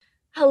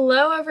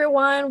Hello,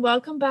 everyone.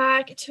 Welcome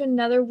back to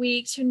another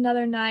week, to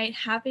another night.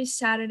 Happy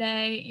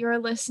Saturday. You're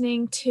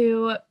listening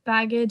to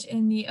Baggage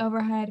in the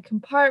Overhead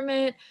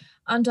Compartment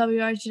on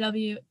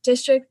WRGW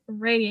District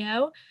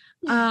Radio.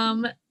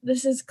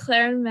 This is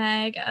Claire and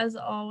Meg, as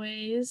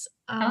always.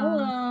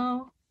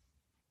 Hello.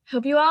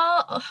 Hope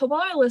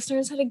all our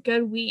listeners had a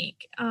good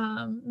week.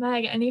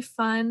 Meg, any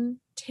fun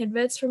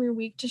tidbits from your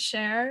week to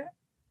share?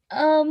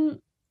 It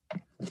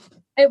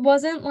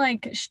wasn't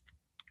like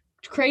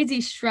crazy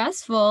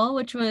stressful,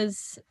 which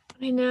was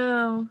I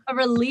know. a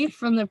relief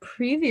from the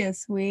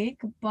previous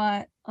week,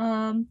 but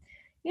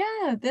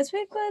yeah, this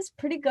week was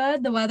pretty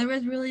good. The weather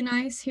was really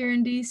nice here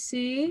in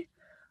DC.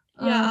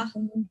 Yeah.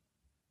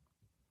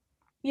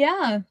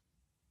 Yeah,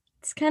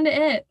 it's kind of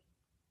it.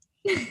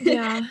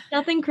 Yeah.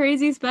 Nothing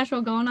crazy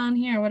special going on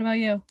here. What about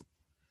you?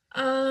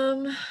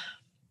 Well,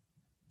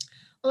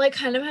 I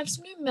kind of have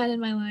some new men in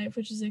my life,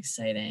 which is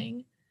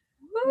exciting.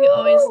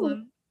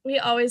 We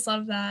always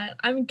love that.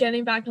 I'm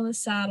getting back on the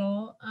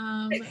saddle.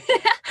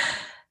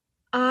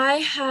 I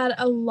had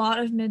a lot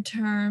of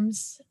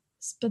midterms,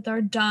 but they're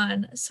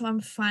done, so I'm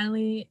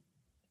finally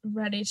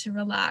ready to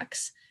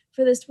relax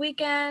for this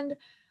weekend.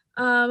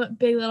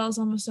 Big Little's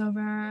almost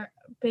over.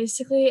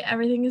 Basically,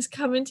 everything is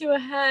coming to a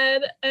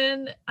head,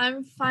 and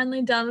I'm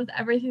finally done with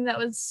everything that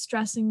was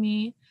stressing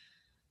me.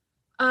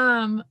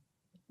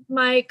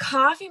 My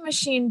coffee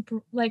machine,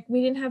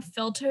 we didn't have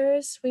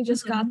filters. We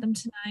just got them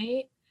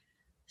tonight.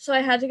 So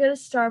I had to go to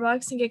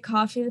Starbucks and get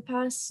coffee the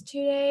past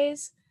 2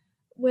 days,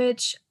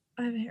 which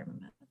I have a hair in my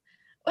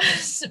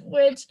mouth,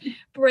 which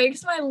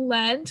breaks my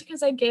Lent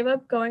because I gave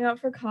up going out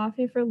for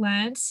coffee for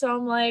Lent. So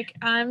I'm like,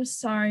 I'm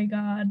sorry,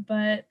 God,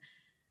 but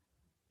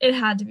it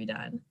had to be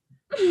done.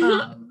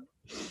 But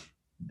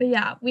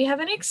yeah, we have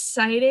an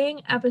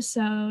exciting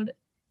episode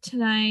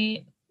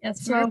tonight.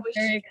 Yes, So we're we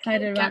very should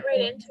excited get about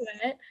right this. into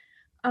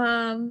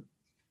it.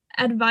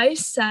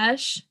 Advice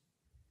sesh.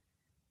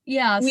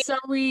 Yeah, We so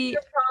we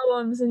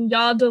problems and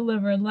y'all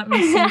delivered. Let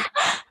me see.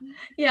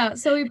 Yeah,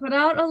 so we put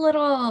out a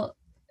little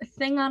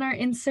thing on our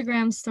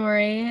Instagram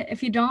story.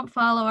 If you don't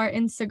follow our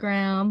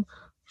Instagram,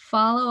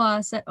 follow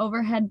us at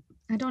Overhead.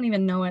 I don't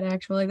even know it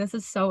actually. This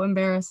is so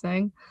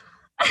embarrassing.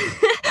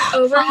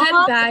 Overhead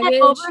Follow us baggage.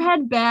 at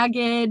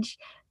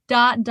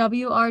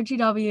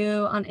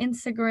overheadbaggage.wrgw on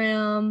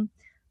Instagram.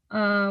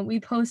 We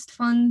post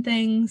fun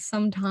things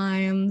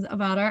sometimes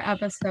about our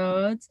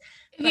episodes.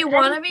 If you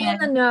want to be in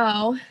the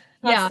know,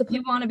 yeah, if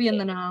you want to be in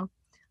the know.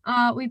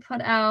 We put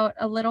out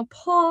a little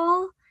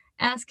poll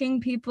asking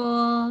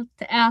people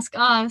to ask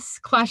us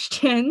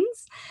questions,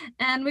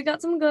 and we got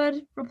some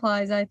good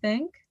replies, I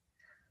think.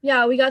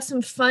 Yeah, we got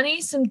some funny,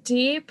 some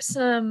deep,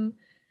 some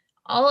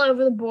all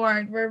over the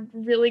board. We're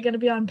really going to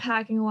be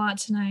unpacking a lot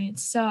tonight.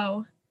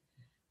 So,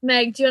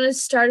 Meg, do you want to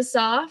start us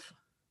off?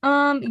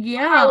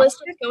 Yeah. Our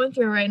listeners going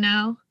through right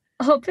now.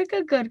 I'll pick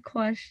a good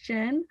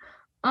question.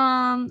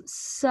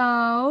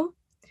 So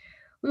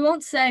we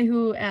won't say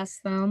who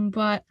asked them,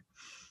 but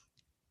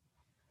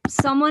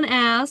someone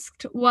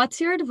asked, "What's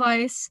your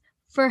advice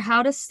for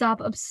how to stop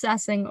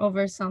obsessing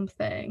over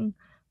something?"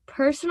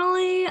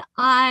 Personally,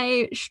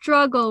 I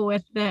struggle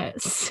with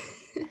this.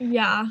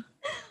 Yeah.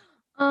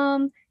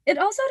 It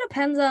also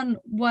depends on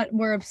what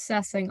we're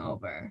obsessing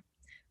over.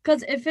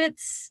 Because if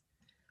it's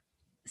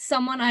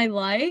someone I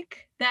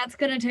like, that's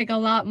gonna take a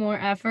lot more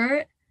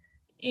effort.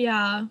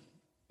 Yeah.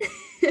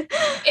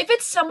 If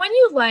it's someone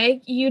you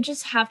like, you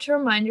just have to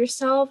remind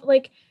yourself,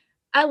 like,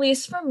 at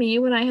least for me,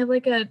 when I have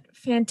like a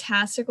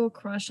fantastical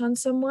crush on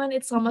someone,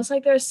 it's almost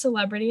like they're a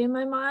celebrity in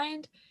my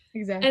mind.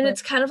 Exactly. And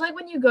it's kind of like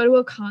when you go to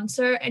a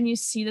concert and you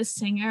see the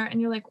singer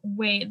and you're like,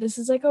 wait, this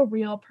is like a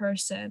real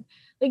person.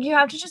 Like, you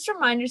have to just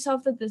remind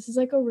yourself that this is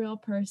like a real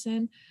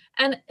person.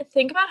 And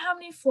think about how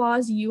many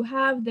flaws you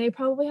have. They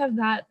probably have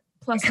that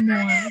plus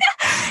more.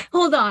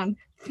 Hold on.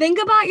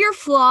 Think about your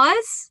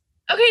flaws.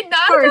 Okay,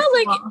 not about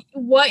like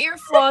what your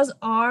flaws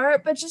are,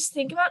 but just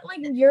think about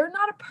like you're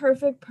not a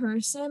perfect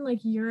person. Like,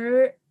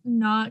 you're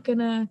not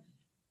gonna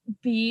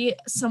be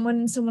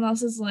someone in someone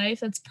else's life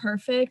that's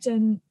perfect,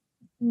 and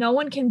no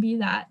one can be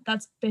that.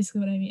 That's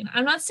basically what I mean.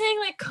 I'm not saying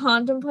like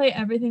contemplate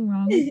everything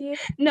wrong with you.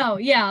 No,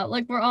 yeah,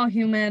 like we're all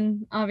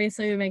human.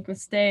 Obviously, we make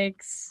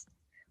mistakes.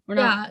 We're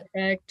not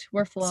perfect.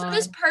 We're flawed. So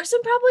this person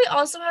probably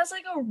also has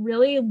like a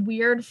really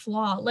weird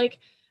flaw. Like,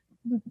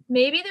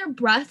 maybe their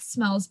breath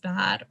smells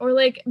bad, or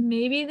like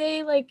maybe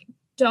they like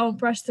don't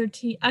brush their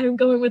teeth. I'm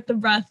going with the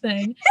breath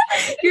thing.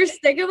 You're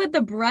sticking with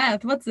the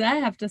breath. What's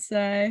that have to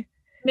say?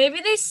 Maybe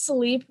they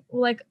sleep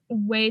like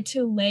way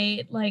too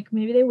late. Like,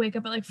 maybe they wake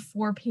up at like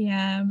 4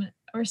 p.m.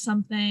 or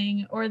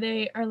something, or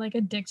they are like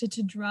addicted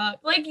to drugs.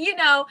 Like, just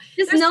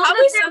there's know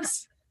probably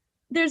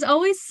there's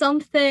always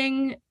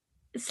something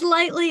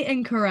slightly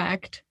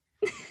incorrect.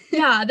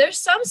 Yeah, there's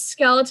some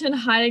skeleton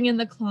hiding in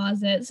the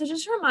closet. So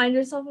just remind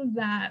yourself of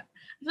that.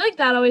 I feel like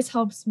that always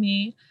helps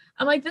me.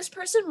 I'm like, this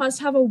person must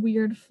have a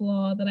weird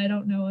flaw that I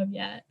don't know of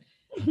yet.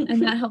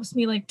 And that helps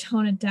me like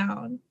tone it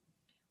down.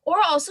 Or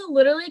also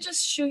literally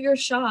just shoot your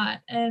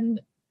shot,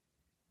 and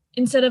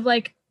instead of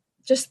like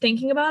just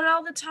thinking about it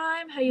all the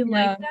time, how you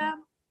like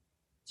them,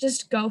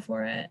 just go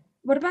for it.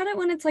 What about it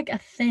when it's like a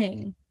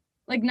thing?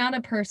 Like not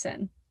a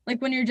person.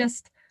 Like when you're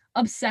just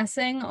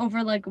obsessing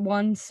over like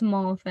one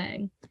small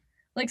thing.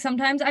 Like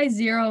sometimes I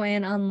zero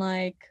in on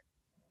like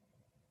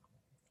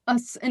a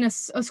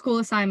school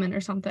assignment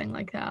or something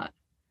like that.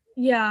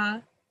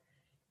 Yeah.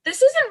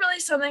 This isn't really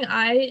something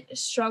I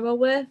struggle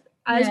with.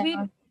 As Yeah. we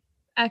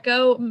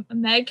echo,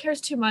 Meg cares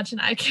too much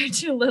and I care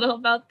too little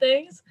about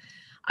things.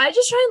 I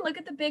just try and look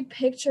at the big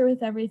picture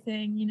with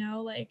everything, you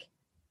know, like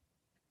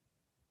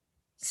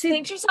See,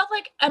 think to yourself,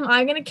 like, am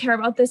I going to care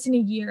about this in a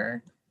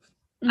year?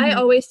 I mhm.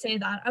 always say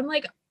that. I'm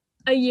like,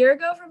 a year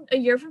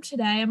from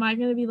today, am I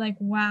going to be like,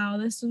 wow,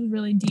 this was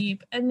really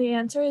deep? And the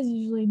answer is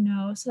usually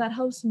no. So that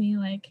helps me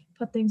like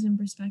put things in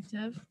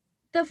perspective.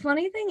 The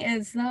funny thing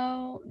is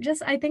though,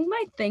 just I think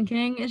my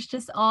thinking is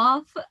just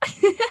off.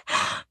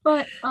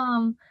 But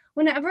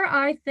whenever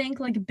I think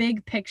like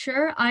big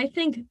picture, I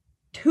think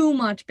too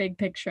much big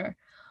picture.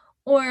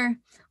 Or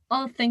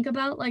I'll think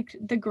about like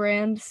the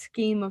grand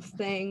scheme of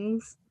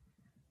things.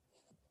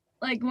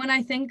 Like when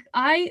I think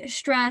I'm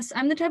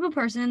the type of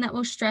person that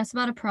will stress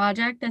about a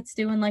project that's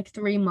due in like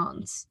 3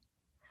 months.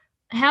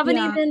 I haven't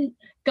Yeah. even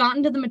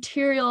gotten to the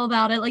material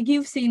about it, like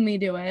you've seen me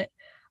do it.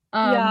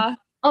 Yeah.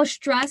 I'll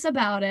stress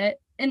about it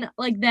and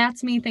like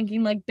that's me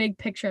thinking like big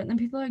picture. And then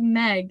people are like,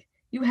 Meg,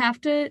 you have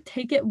to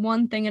take it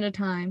one thing at a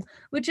time,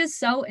 which is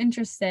so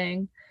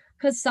interesting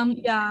because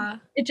Yeah.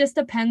 it just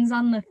depends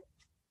on the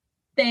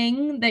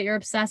thing that you're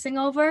obsessing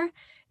over.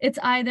 It's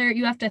either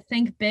you have to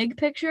think big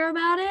picture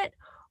about it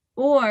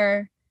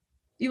or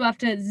you have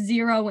to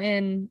zero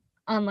in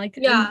on like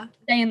and Yeah.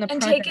 stay in the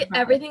And present take it about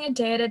it. everything a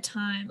day at a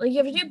time. Like you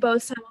have to do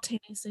both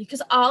simultaneously.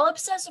 Because I'll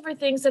obsess over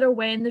things that are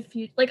way in the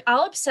future. Like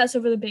I'll obsess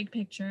over the big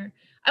picture.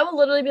 I will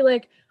literally be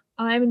like,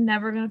 I'm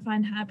never gonna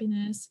find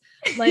happiness.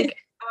 Like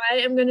I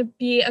am gonna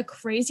be a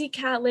crazy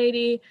cat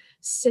lady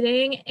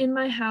sitting in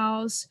my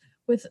house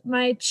with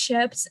my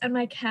chips and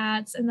my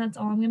cats, and that's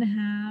all I'm gonna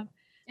have.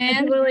 And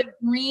And people are like,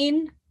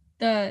 green,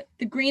 the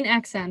green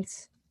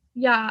accents.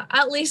 yeah,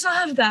 at least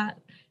I'll have that.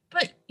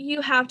 But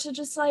you have to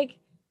just like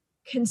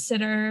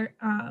consider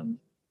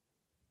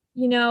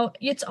you know,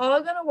 it's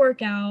all going to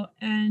work out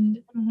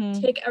and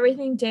Mhm. take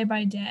everything day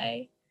by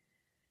day.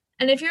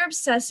 And if you're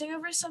obsessing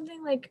over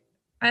something like,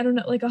 I don't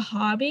know, like a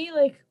hobby,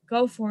 like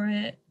go for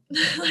it.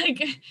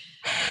 Like, If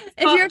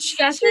you're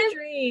chase your obsessive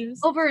dreams.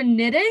 over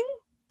knitting,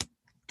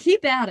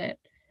 keep at it.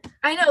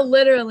 I know,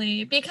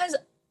 literally, because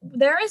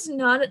there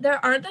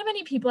aren't that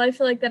many people I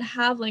feel like that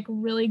have like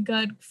really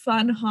good,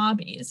 fun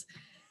hobbies.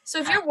 So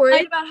if you're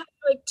worried I about having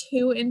like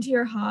too into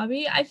your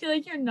hobby, I feel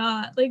like you're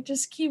not. Like,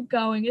 just keep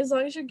going as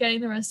long as you're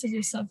getting the rest of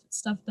your stuff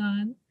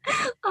done.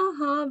 a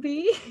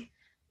hobby.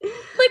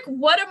 Like,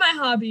 what are my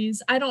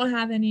hobbies? I don't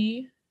have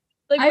any.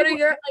 Like, I what are w-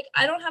 your like?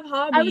 I don't have I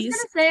was hobbies.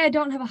 gonna say I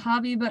don't have a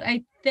hobby, but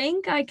I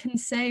think I can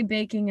say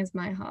baking is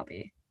my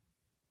hobby.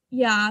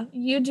 Yeah,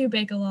 you do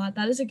bake a lot.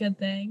 That is a good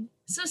thing.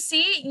 So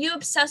see, you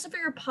obsess over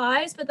your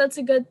pies, but that's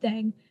a good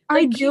thing. I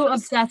Like keep do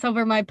obsess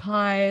over my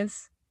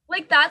pies.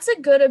 like that's a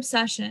good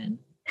obsession.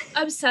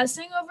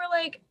 Obsessing over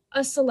like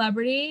a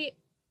celebrity,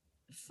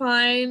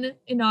 fine,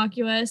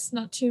 innocuous,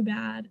 not too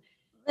bad.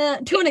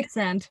 To an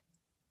extent.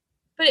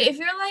 But if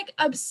you're like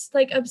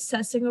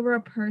obsessing over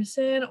a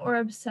person or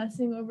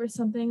obsessing over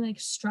something like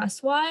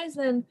stress-wise,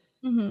 then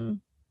Mhm.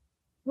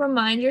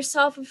 remind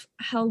yourself of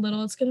how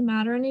little it's going to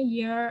matter in a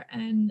year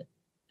and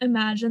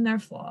imagine their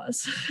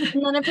flaws.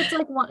 And then if it's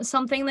like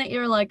something that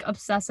you're like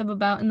obsessive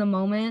about in the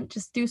moment,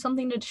 just do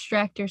something to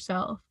distract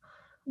yourself.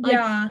 Like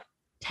Yeah.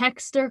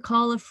 text or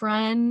call a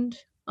friend,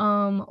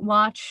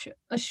 watch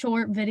a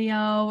short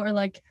video or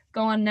like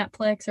go on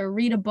Netflix or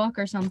read a book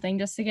or something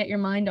just to get your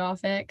mind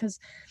off it cuz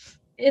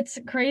it's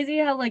crazy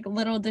how like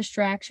little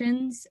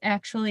distractions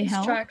actually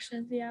help.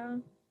 Distractions, yeah.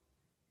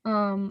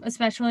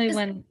 Especially 'Cause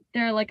when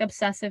they're like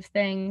obsessive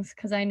things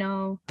cuz I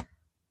know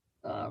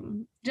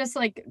just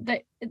like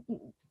the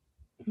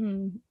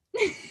hmm.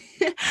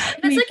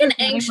 if it's Me like an forgetting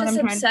what anxious I'm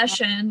trying to say.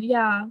 obsession,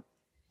 yeah.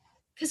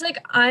 Because like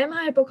I'm a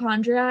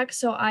hypochondriac,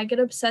 so I get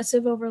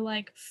obsessive over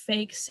like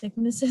fake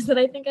sicknesses that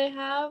I think I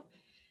have.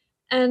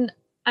 And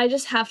I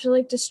just have to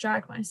like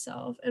distract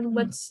myself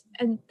Mhm.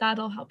 and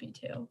that'll help you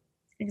too with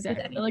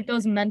Exactly. Like anything.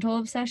 those mental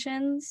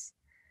obsessions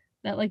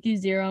that like you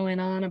zero in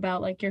on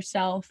about like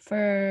yourself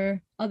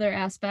for other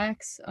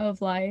aspects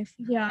of life.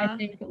 I Yeah.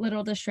 think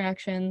little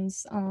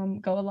distractions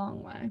go a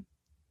long way.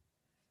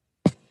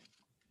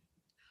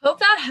 Hope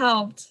that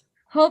helped.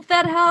 Hope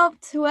that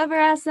helped whoever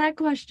asked that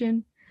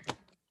question.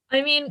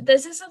 I mean,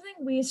 this is something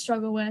we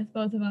struggle with,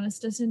 both of us,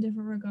 just in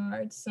different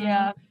regards. So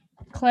Yeah.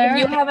 Claire,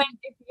 if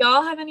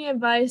y'all have any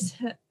advice,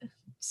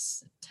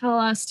 tell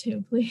us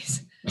too,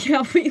 please.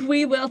 yeah,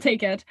 we will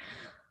take it.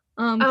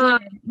 Claire, Um,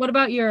 what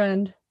about your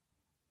end?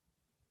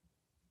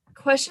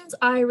 questions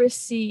I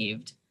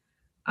received.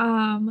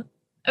 Um,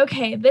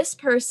 okay, this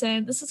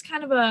is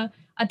kind of a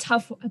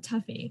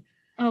toughie.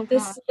 Oh god.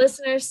 This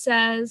listener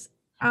says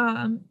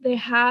they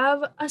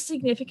have a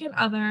significant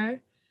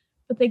other,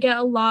 but they get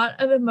a lot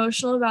of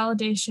emotional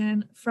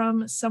validation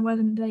from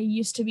someone they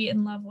used to be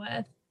in love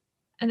with,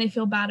 and they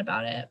feel bad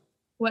about it.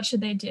 what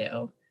should they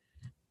do?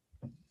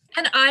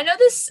 And I know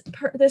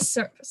this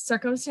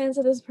circumstance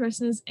that this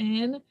person is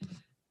in,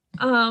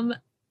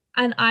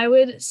 and I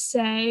would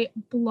say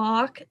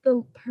block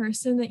the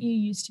person that you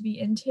used to be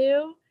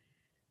into,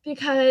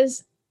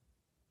 because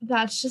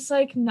that's just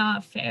like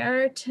not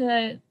fair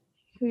to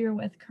who you're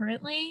with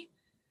currently.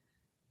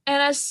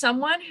 And as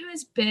someone who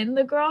has been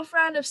the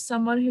girlfriend of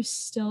someone who's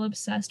still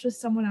obsessed with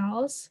someone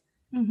else,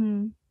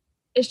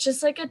 it's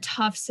just like a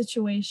tough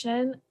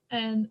situation.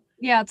 And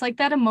yeah, it's like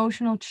that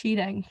emotional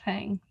cheating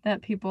thing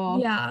that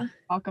people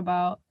talk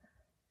about.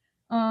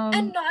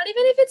 And not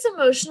even if it's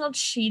emotional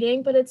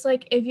cheating, but it's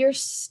like if you're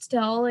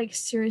still like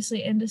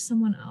seriously into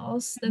someone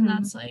else, then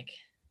that's like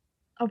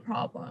a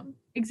problem.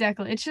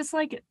 Exactly. It's just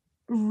like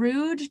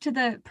rude to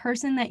the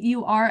person that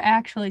you are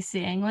actually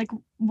seeing. Like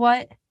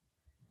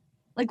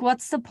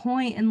what's the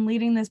point in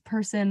leading this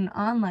person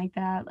on like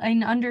that? I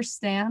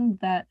understand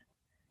that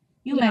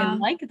you may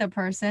like the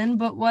person,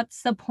 but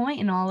what's the point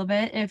in all of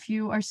it if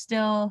you are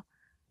still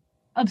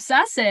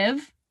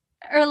obsessive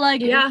or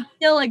like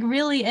still like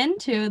really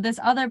into this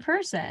other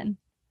person?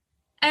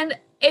 And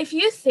if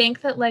you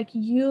think that like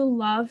you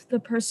love the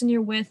person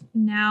you're with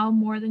now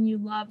more than you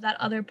love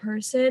that other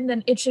person,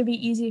 then it should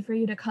be easy for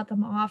you to cut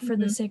them off for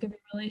the sake of your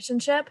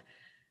relationship.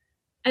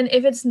 And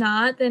if it's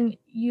not, then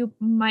you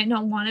might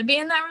not want to be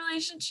in that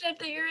relationship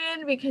that you're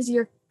in, because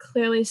you're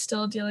clearly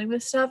still dealing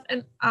with stuff.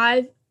 And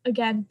I've,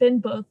 again, been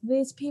both of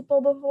these people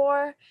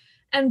before,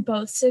 and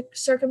both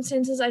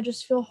circumstances, I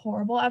just feel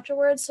horrible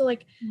afterwards. So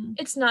like,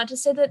 it's not to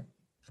say that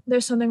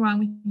there's something wrong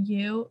with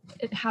you.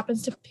 It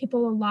happens to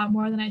people a lot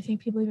more than I think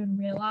people even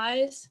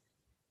realize,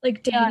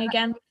 like dating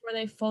again before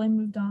they fully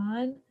moved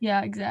on.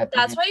 Yeah, exactly.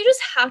 But that's why you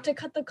just have to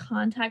cut the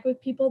contact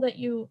with people that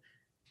you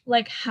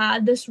like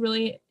had this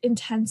really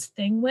intense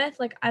thing with.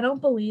 Like, I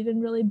don't believe in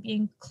really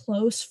being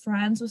close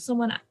friends with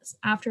someone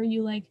after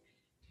you like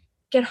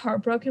get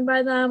heartbroken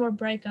by them or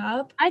break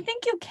up. I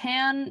think you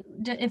can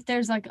if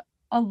there's like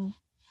a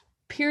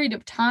period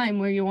of time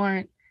where you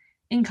aren't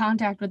in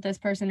contact with this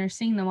person or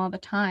seeing them all the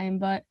time.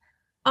 But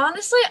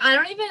honestly,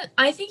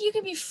 I think you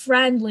can be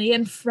friendly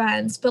and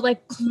friends, but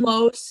like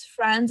close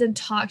friends and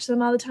talk to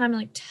them all the time and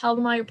like tell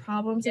them all your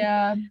problems.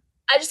 Yeah.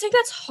 I just think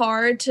that's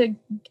hard to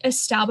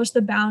establish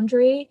the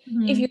boundary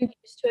if you're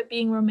used to it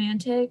being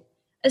romantic,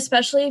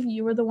 especially if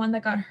you were the one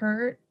that got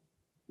hurt.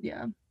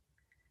 Yeah.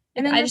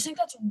 And I just think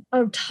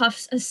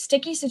that's a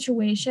sticky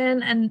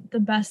situation, and the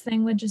best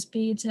thing would just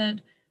be to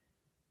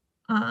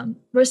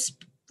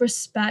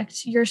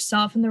respect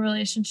yourself in the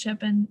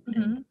relationship and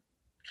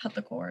cut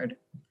the cord.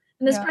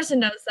 And this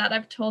person knows that.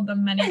 I've told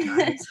them many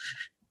times.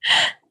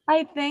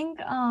 I think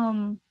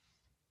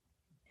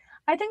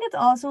it's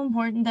also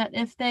important that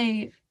if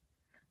they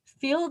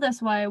feel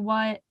this way,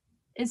 what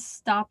is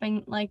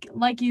stopping,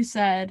 like you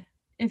said,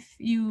 if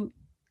you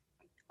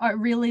are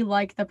really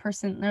like the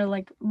person or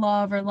like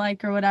love or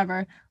like or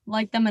whatever,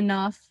 like them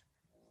enough,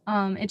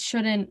 it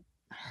shouldn't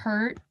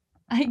hurt,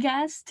 I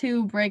guess,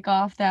 to break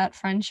off that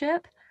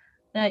friendship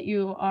that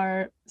you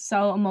are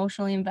so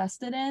emotionally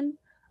invested in.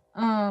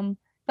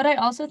 But I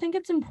also think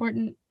it's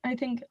important. I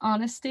think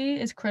honesty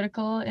is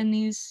critical in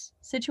these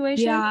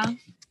situations. Yeah.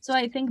 So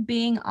I think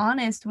being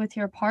honest with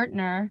your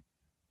partner,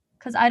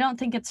 because I don't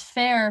think it's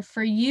fair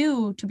for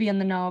you to be in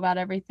the know about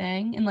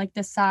everything and like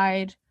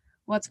decide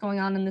what's going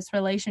on in this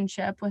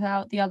relationship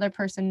without the other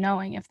person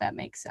knowing, if that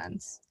makes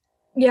sense.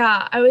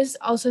 Yeah, I was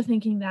also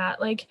thinking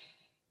that, like,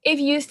 if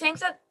you think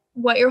that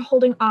what you're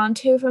holding on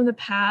to from the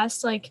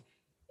past, like,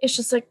 it's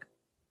just like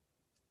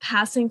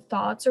passing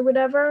thoughts or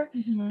whatever,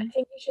 I think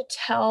you should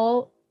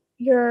tell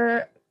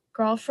your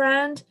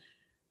girlfriend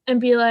and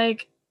be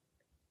like,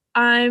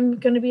 I'm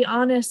going to be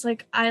honest,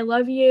 like, I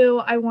love you,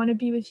 I want to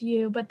be with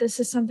you, but this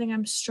is something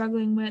I'm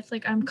struggling with,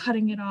 like, I'm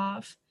cutting it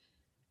off.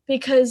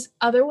 Because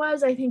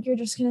otherwise, I think you're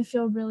just going to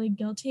feel really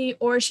guilty,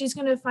 or she's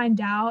going to find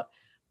out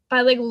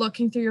by, like,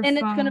 looking through your phone. And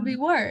it's going to be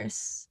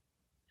worse.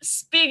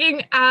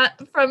 Speaking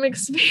from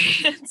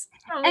experience.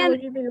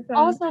 And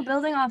also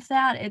building off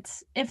that,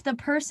 it's if the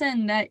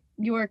person that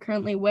you are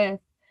currently with,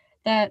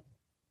 and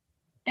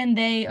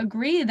they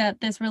agree that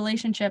this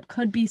relationship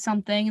could be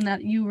something and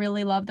that you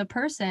really love the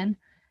person,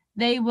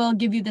 they will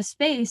give you the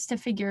space to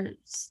figure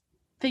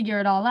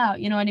it all out.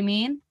 You know what I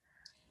mean?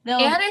 And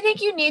I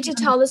think you need to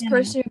tell this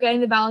person you're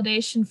getting the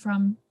validation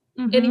from.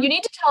 And you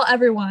need to tell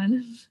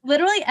everyone.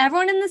 Literally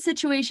everyone in the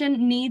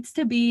situation needs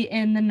to be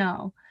in the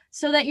know,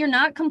 so that you're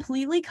not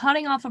completely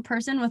cutting off a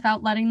person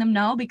without letting them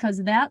know,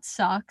 because that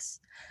sucks.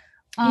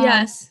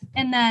 Yes.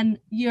 And then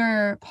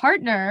your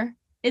partner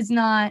is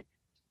not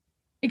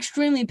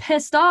extremely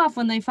pissed off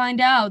when they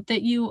find out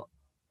that you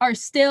are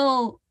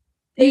still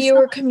you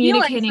were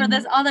communicating for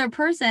this other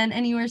person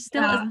and you are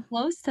still as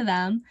close to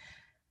them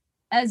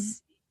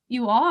as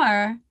you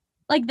are.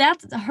 Like,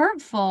 that's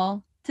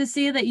hurtful to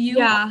see that you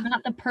are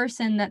not the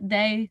person that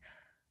they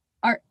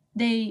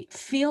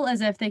feel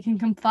as if they can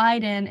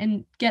confide in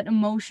and get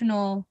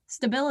emotional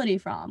stability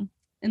from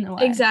in the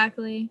way.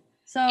 Exactly.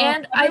 So,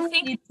 and I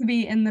think needs to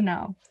be in the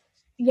know.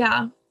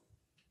 Yeah.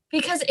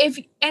 Because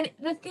and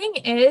the thing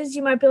is,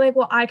 you might be like,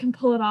 well, I can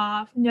pull it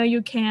off. No,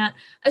 you can't.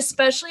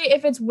 Especially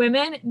if it's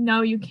women,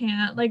 no, you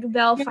can't. Like,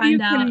 they'll No, find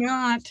you out.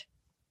 cannot.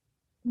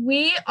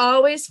 We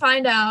always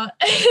find out.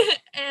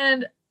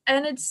 and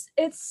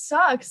it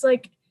sucks.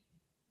 Like,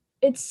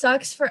 it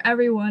sucks for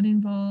everyone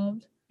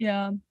involved.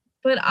 Yeah.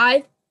 But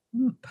I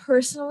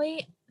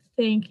personally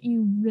think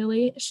you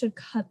really should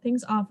cut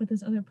things off with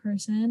this other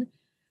person,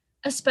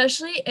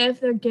 especially if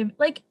they're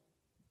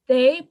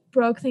they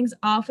broke things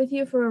off with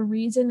you for a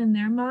reason in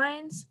their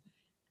minds,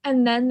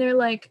 and then they're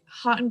like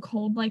hot and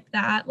cold like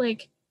that,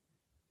 like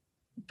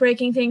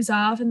breaking things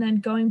off and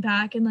then going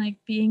back and like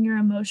being your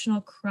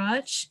emotional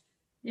crutch.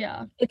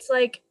 Yeah. It's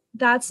like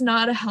that's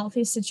not a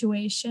healthy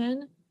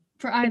situation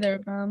For either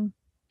of them.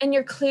 And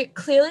you're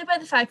clearly, by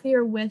the fact that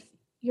you're with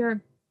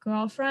your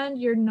girlfriend,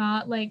 you're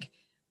not like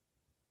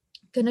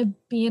gonna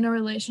be in a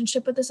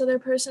relationship with this other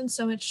person,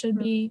 so it should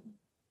be.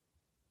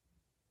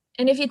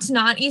 And if it's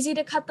not easy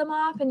to cut them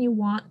off and you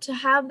want to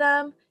have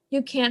them,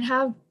 you can't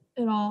have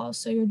it all,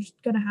 so you're just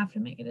gonna have to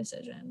make a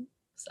decision.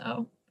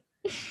 So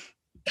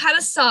kind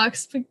of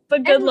sucks,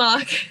 but good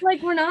luck.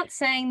 Like, we're not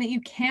saying that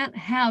you can't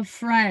have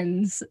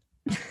friends.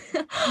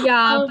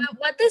 Yeah, but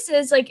what this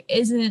is like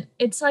isn't,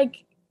 it's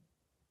like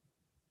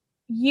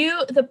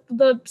the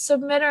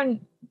submitter,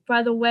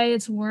 by the way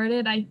it's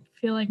worded, I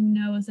feel like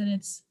knows that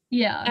it's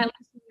at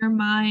least in your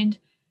mind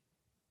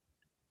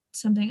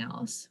something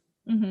else.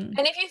 And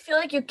if you feel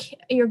like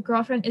your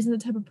girlfriend isn't the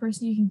type of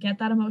person you can get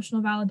that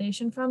emotional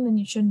validation from, then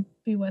you shouldn't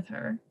be with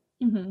her.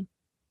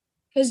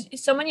 Because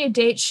someone you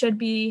date should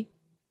be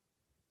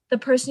the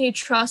person you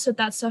trust with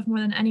that stuff more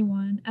than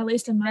anyone, at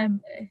least in my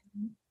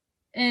opinion.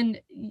 And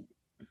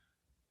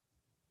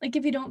like,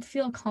 if you don't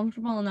feel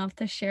comfortable enough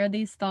to share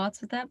these thoughts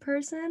with that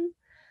person,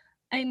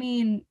 I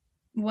mean,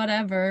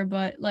 whatever,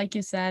 but like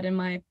you said,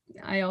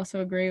 I also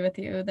agree with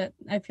you that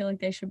I feel like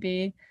they should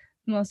be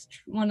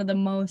one of the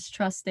most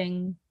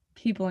trusting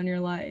people in your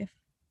life.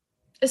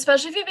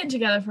 Especially if you've been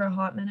together for a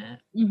hot minute.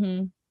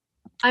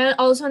 I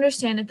also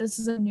understand if this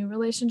is a new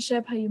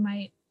relationship, how you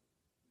might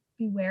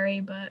be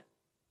wary, but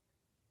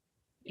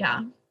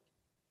yeah.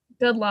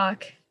 Good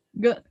luck.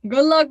 Good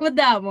luck with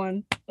that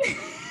one.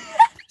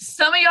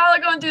 Some of y'all are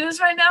going through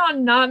this right now,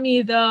 and not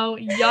me though.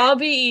 Y'all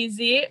be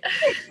easy.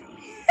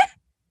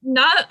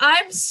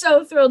 I'm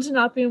so thrilled to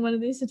not be in one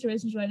of these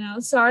situations right now.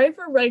 Sorry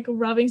for like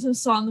rubbing some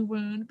salt in the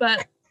wound,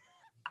 but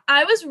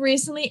I was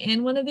recently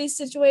in one of these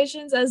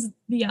situations as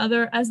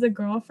the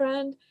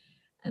girlfriend,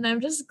 and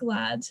I'm just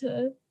glad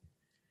to.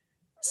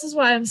 This is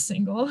why I'm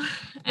single.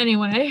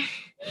 Anyway.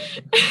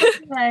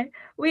 Okay.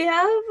 We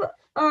have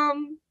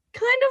kind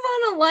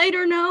of on a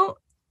lighter note.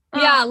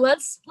 Yeah,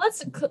 let's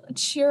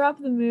cheer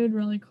up the mood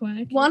really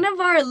quick. One of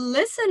our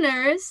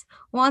listeners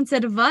wants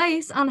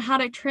advice on how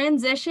to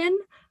transition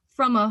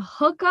from a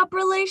hookup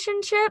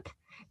relationship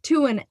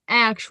to an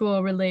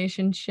actual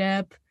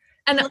relationship.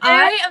 And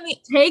Claire,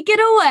 take it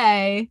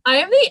away. I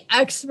am the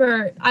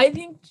expert. I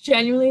think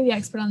genuinely the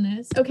expert on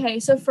this. Okay,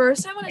 so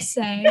first I want to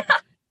say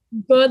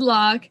good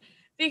luck,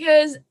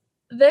 because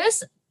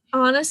this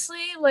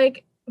honestly,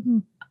 like,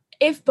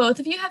 if both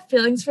of you have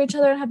feelings for each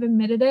other and have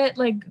admitted it,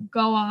 like,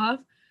 go off.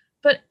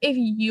 But if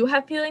you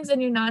have feelings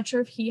and you're not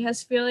sure if he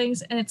has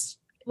feelings, and it's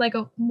like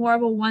more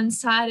of a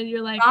one-sided,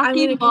 you're like,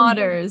 rocky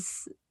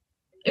waters.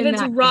 If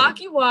it's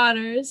rocky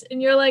waters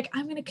and you're like,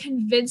 I'm gonna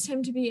convince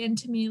him to be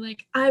into me,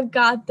 like, I've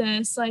got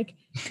this, like,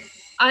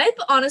 I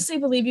honestly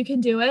believe you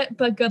can do it,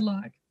 but good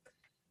luck.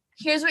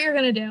 Here's what you're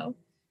gonna do.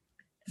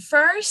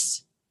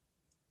 First,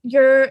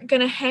 you're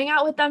gonna hang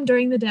out with them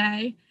during the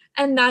day.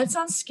 And that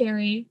sounds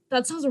scary.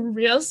 That sounds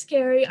real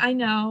scary, I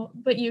know,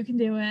 but you can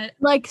do it.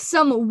 Like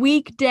some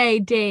weekday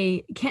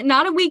day,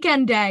 not a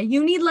weekend day.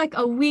 You need like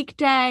a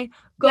weekday.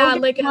 Go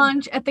get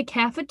lunch at the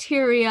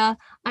cafeteria.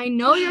 I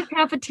know your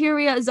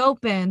cafeteria is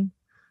open,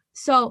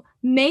 so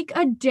make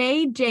a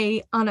day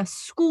date on a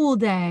school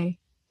day.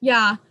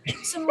 Yeah,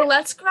 so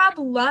let's grab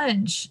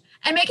lunch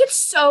and make it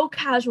so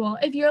casual.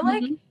 If you're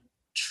like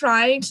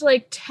trying to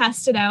like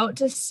test it out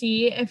to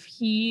see if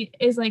he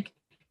is like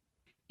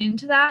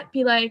into that,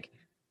 be like,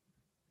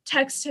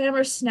 text him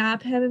or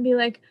snap him and be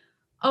like,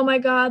 oh my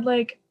god,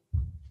 like,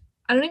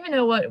 I don't even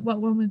know what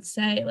one would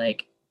say,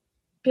 like,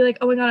 be like,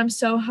 oh my god, I'm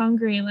so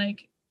hungry,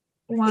 like,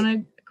 want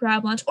to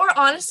grab lunch. Or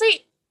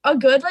honestly, a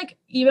good, like,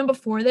 even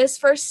before this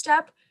first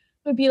step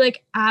would be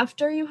like,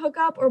 after you hook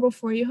up or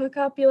before you hook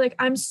up, be like,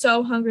 I'm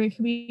so hungry,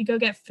 can we go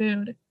get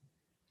food?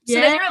 So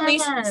then you're at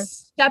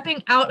least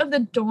stepping out of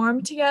the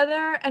dorm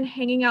together and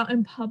hanging out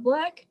in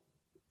public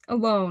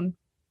alone.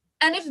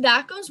 And if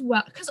that goes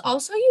well, because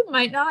also you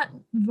might not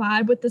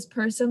vibe with this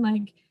person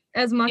like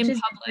as much as you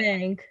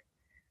think.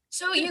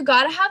 So you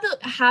gotta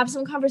have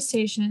some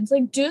conversations.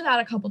 Like, do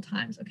that a couple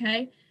times,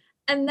 okay?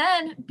 And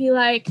then be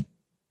like,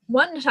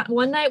 one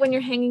night when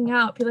you're hanging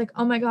out, be like,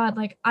 oh my god,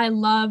 like, I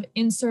love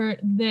insert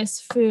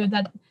this food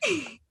that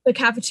the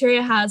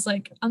cafeteria has,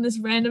 like, on this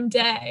random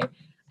day.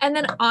 And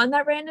then on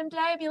that random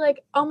day, be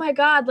like, oh my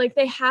god, like,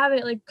 they have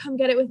it, like,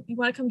 you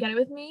wanna come get it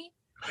with me?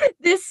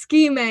 This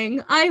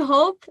scheming. I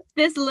hope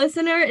this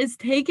listener is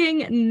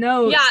taking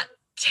notes. Yeah,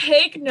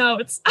 take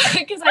notes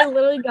because I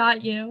literally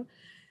got you.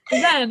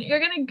 Then you're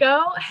going to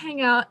go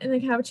hang out in the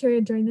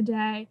cafeteria during the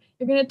day.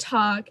 You're going to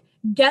talk,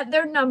 get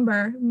their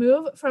number,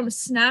 move from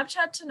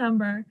Snapchat to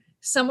number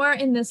somewhere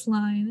in this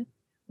line.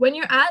 When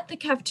you're at the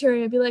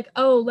cafeteria, be like,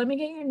 oh, let me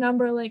get your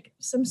number. Like,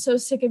 I'm so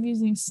sick of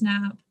using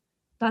Snap.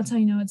 That's how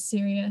you know it's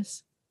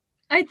serious.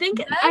 I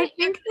think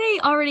they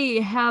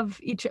already have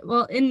each,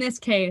 well, in this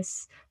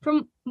case,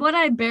 from what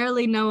I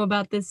barely know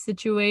about this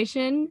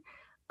situation,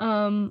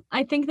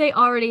 I think they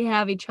already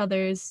have each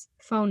other's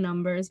phone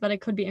numbers, but I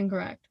could be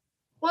incorrect.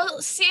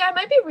 Well, see, I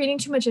might be reading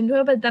too much into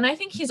it, but then I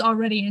think he's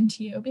already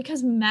into you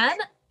because men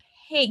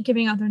hate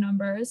giving out their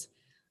numbers.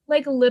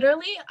 Like,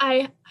 literally,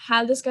 I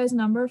had this guy's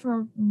number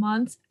for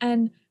months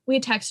and we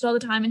texted all the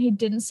time, and he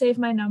didn't save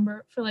my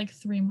number for like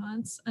 3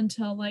 months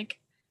until like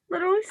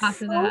Literally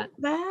after so that.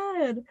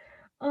 bad.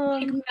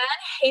 Like, men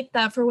hate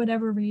that for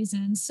whatever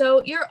reason.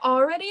 So you're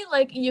already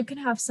like, you can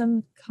have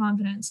some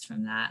confidence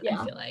from that,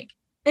 I feel like.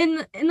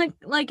 In the,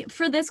 like,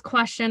 for this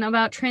question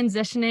about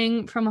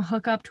transitioning from a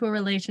hookup to a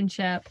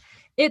relationship,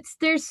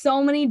 there's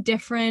so many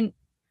different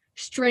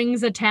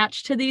strings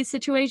attached to these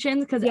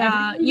situations because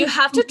you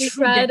have to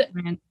tread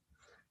different.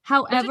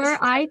 However,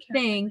 I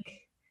think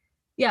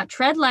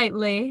tread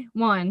lightly,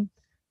 1.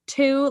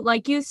 2,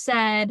 like you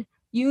said,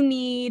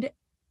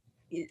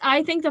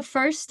 I think the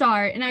first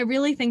start, and I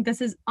really think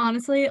this is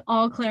honestly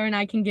all Claire and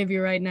I can give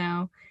you right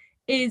now,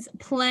 is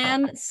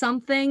plan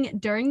something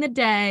during the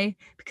day,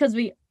 because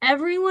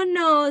everyone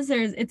knows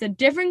it's a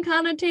different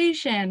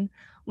connotation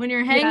when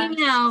you're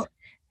hanging out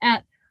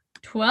at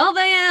 12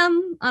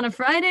 a.m. on a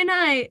Friday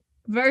night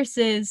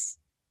versus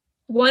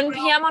 1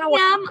 p.m.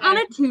 on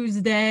a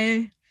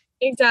Tuesday.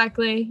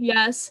 Exactly,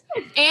 yes.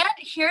 And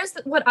here's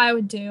what I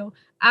would do.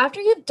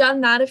 After you've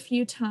done that a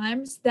few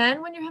times,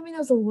 then when you're having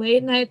those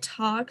late night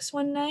talks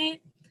one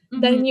night,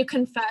 then you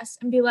confess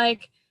and be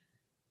like,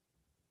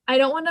 I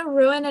don't want to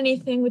ruin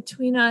anything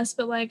between us,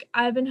 but like,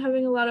 I've been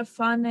having a lot of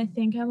fun. I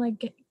think I'm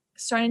like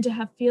starting to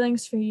have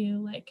feelings for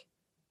you. Like,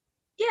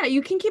 yeah,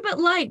 you can keep it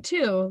light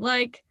too.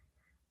 Like,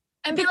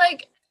 and be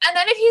like, and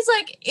then if he's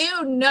like,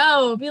 ew,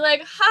 no, be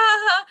like, ha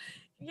ha.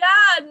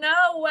 Yeah,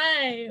 no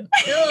way.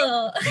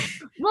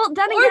 Well,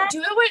 then or again,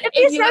 do it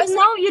if he says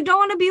no, you don't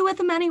want to be with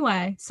him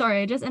anyway.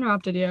 Sorry, I just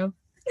interrupted you.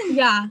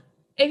 Yeah.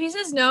 If he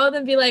says no,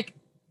 then be like,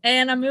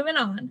 and I'm moving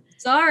on.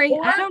 Sorry,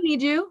 I don't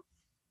need you.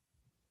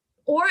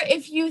 Or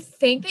if you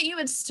think that you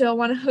would still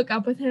want to hook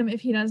up with him if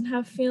he doesn't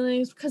have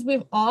feelings, because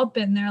we've all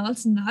been there.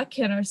 Let's not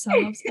kid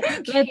ourselves.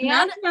 Let's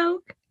not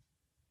joke.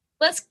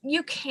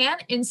 You can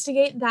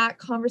instigate that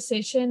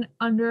conversation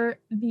under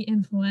the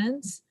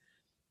influence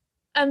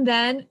and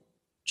then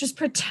just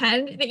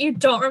pretend that you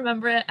don't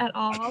remember it at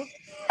all.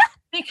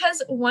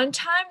 Because one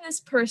time this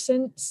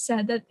person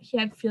said that he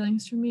had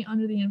feelings for me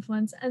under the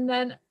influence and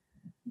then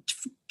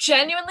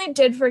genuinely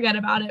did forget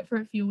about it for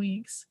a few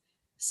weeks.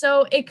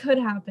 So it could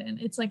happen.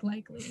 It's like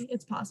likely.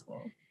 It's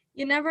possible.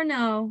 You never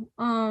know.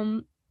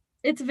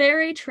 It's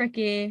very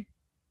tricky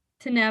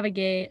to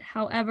navigate.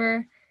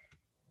 However,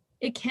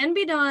 it can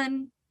be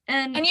done.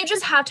 And you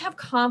just have to have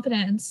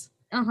confidence.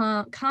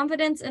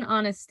 Confidence and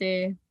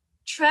honesty.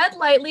 Tread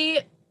lightly,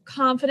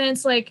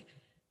 confidence, like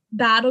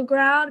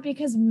battleground,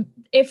 because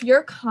if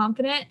you're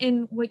confident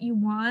in what you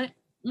want,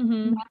 you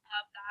want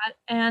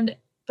to have that.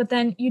 But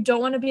then you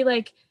don't want to be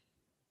like,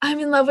 I'm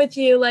in love with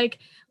you. Like,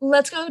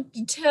 let's go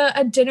to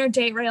a dinner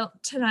date right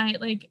tonight.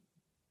 Like,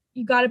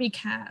 you got to be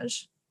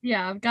cash.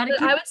 Yeah, I've got to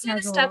keep I would say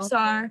the steps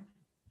are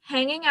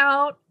hanging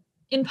out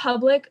in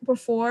public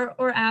before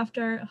or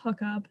after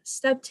hookup.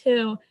 Step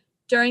 2,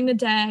 during the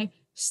day.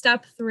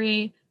 Step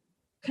 3,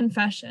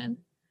 confession.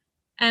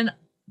 And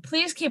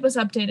please keep us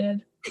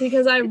updated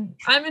because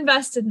I'm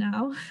invested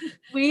now.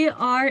 We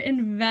are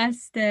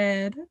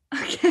invested.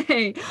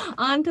 Okay,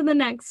 on to the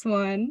next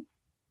one.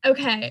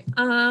 Okay,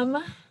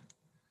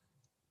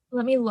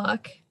 let me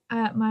look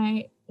at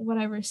what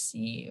I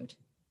received.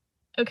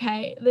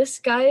 Okay, this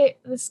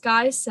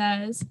guy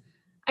says,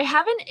 I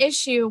have an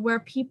issue where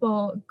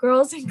people,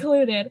 girls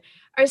included,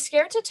 are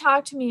scared to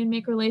talk to me and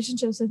make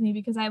relationships with me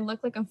because I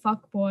look like a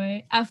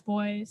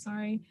F-boy,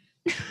 sorry.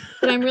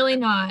 But I'm really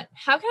not.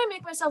 How can I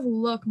make myself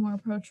look more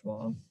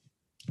approachable?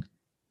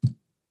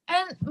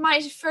 And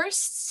my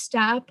first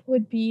step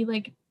would be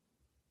like,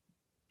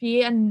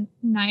 be a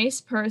nice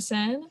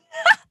person.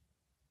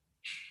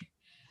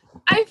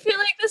 I feel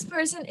like this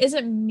person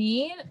isn't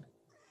mean,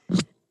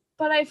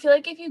 but I feel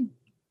like if you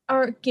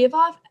give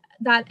off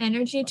that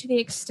energy to the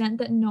extent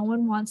that no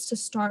one wants to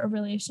start a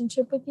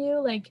relationship with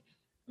you, like,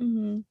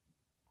 then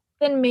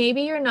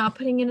maybe you're not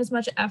putting in as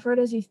much effort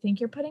as you think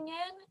you're putting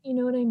in. You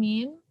know what I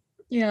mean?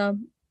 Yeah.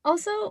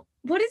 Also,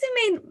 what does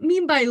it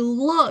mean by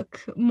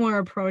look more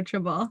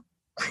approachable?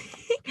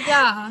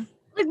 Yeah.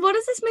 Like, what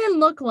does this man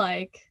look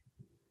like?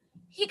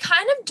 He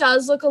kind of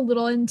does look a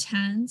little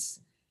intense.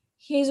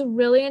 He's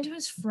really into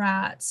his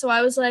frat. So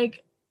I was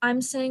like,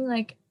 I'm saying,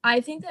 like,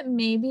 I think that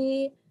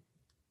maybe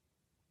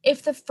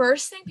if the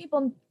first thing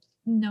people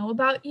know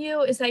about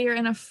you is that you're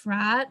in a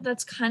frat.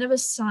 That's kind of a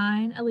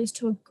sign, at least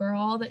to a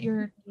girl, that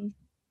you're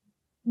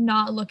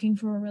not looking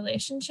for a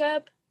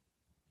relationship.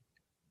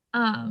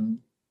 So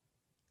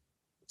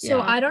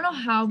Yeah. I don't know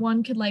how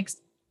one could like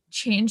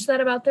change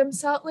that about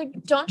themselves.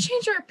 Like, don't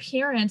change your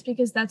appearance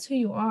because that's who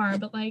you are,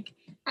 but like,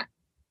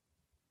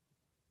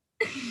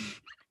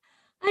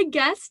 I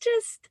guess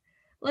just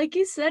like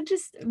you said,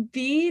 just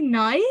be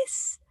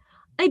nice.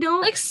 I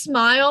don't like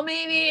smile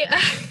maybe.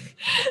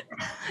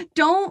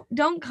 don't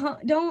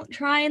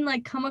try and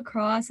like come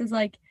across as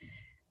like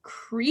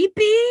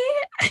creepy.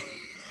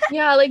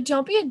 Yeah, like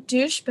don't be a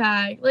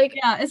douchebag. Like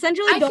Yeah,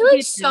 essentially I feel don't be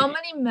like a so douche.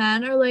 many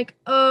men are like,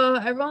 oh,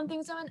 everyone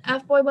thinks I'm an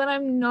F boy, but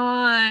I'm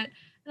not.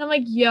 And I'm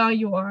like, yeah,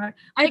 you are.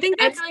 I Like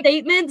think I that feel like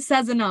statement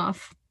says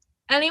enough.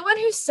 anyone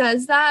who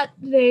says that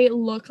they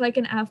look like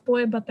an F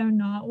boy, but they're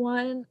not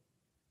one,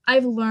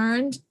 I've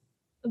learned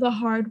the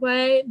hard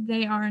way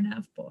they are an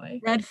F boy.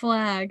 Red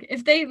flag.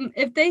 If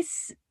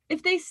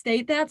they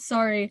state that,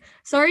 sorry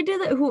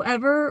to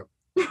whoever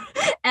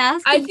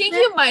asked I to do think that.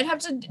 you might have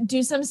to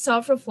do some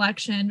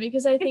self-reflection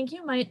because I think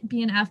you might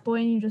be an F boy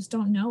and you just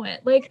don't know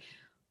it. Like,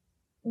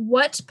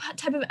 what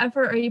type of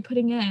effort are you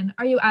putting in?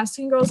 Are you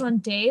asking girls on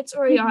dates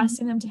or are you Mhm.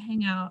 asking them to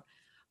hang out?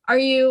 Are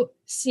you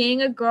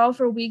seeing a girl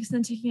for weeks and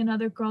then taking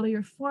another girl to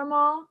your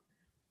formal?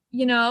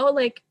 You know,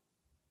 like,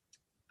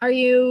 are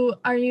you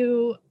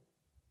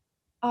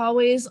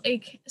always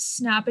like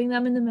snapping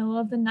them in the middle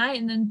of the night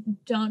and then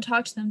don't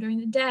talk to them during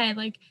the day?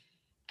 Like,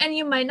 and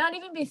you might not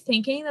even be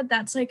thinking that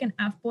that's like an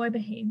F boy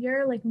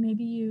behavior. Like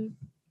maybe you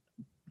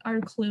are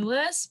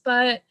clueless,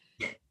 but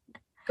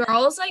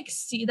girls like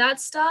see that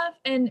stuff,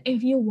 and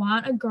if you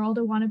want a girl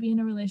to want to be in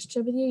a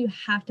relationship with you, you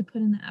have to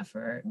put in the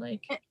effort.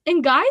 Like,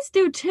 And guys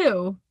do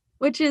too,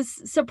 which is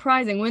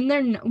surprising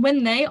when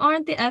when they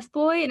aren't the F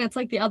boy and it's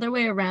like the other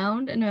way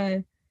around and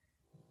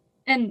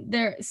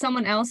they're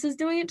someone else is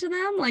doing it to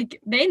them, like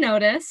they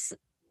notice.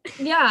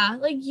 yeah,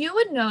 like you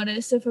would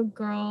notice if a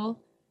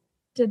girl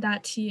did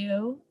that to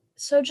you.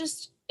 So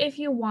just if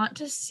you want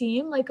to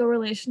seem like a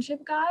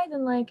relationship guy,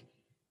 then like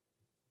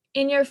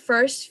in your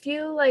first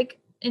few like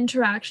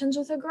interactions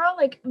with a girl,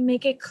 like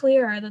make it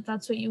clear that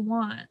that's what you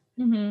want.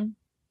 Mhm.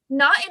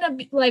 Not in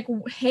a like,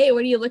 hey, what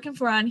are you looking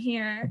for on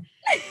here?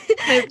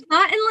 Type.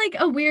 Not in like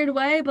a weird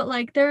way, but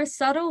like there are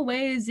subtle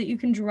ways that you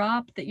can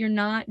drop that you're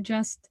not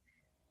just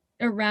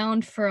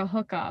around for a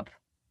hookup.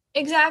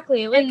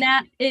 Exactly. And Like,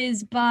 that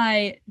is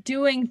by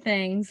doing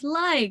things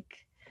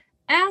like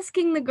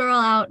asking the girl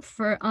out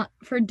for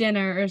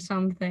dinner or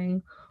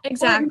something, or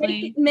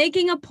exactly.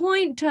 making a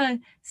point to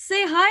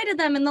say hi to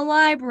them in the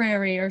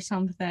library or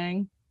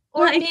something.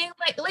 Or Like, being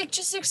like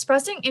just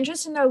expressing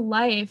interest in their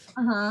life.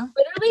 uh-huh.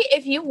 Literally,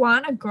 if you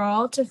want a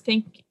girl to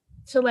think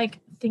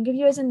of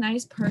you as a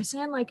nice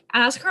person, like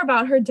ask her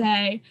about her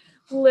day.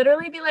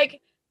 Literally be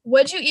like,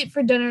 what'd you eat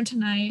for dinner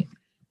tonight?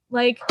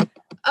 Like,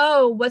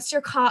 oh, what's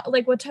your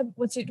like what type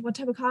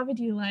of coffee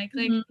do you like?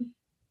 Like, Mhm.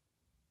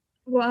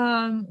 what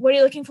are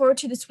you looking forward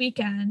to this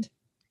weekend?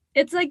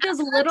 It's like those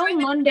Ask her that little during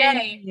the mundane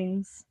day.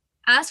 things.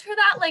 Ask her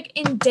that like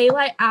in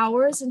daylight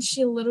hours, and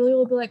she literally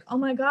will be like, oh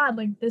my god,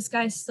 like this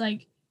guy's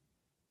like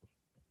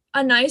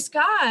a nice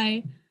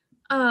guy.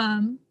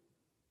 Um,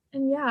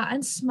 and yeah,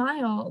 and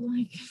smile.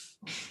 Like,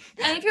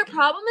 and if your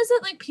problem is that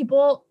like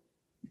people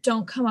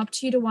don't come up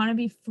to you to want to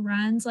be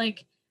friends,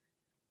 like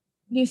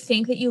you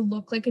think that you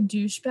look like a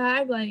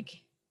douchebag,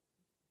 like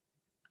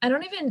I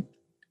don't even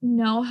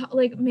know how,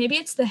 like maybe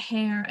it's the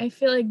hair. I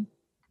feel like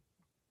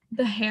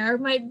the hair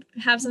might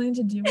have something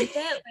to do with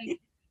it. Like,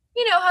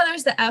 you know how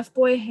there's the F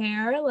boy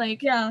hair,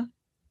 like, Yeah.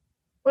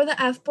 or the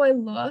F boy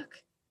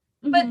look,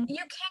 but Mhm. you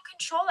can't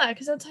control that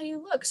because that's how you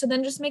look. So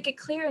then just make it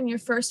clear in your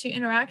first few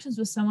interactions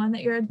with someone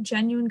that you're a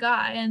genuine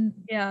guy, and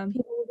Yeah.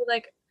 people will be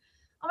like,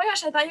 oh my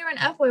gosh, I thought you were an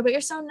F boy, but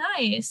you're so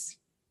nice.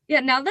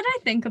 Yeah, now that I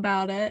think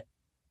about it,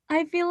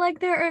 I feel like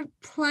there are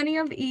plenty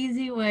of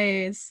easy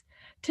ways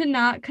to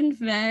not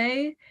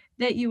convey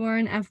that you are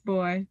an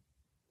F-boy.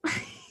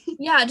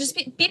 Yeah, just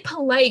be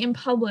polite in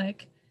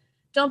public.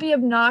 Don't be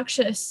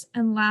obnoxious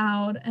and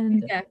loud,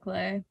 and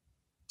Exactly.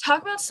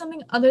 talk about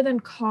something other than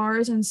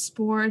cars and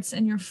sports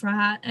and your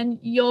frat, and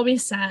you'll be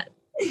set.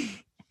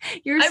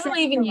 You're I setting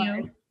believe in the you.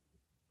 line.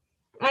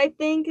 I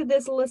think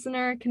this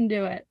listener can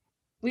do it.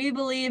 We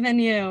believe in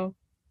you.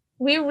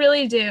 We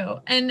really do.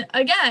 And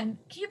again,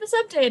 keep us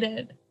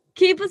updated.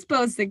 Keep us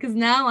posted because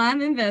now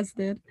I'm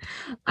invested.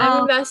 I'm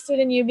Um, invested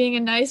in you being a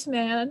nice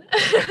man.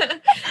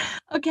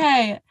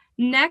 okay,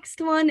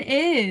 next one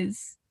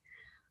is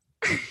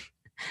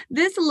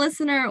this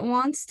listener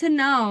wants to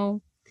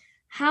know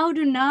how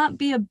to not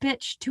be a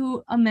bitch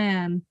to a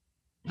man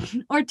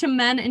or to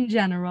men in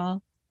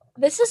general.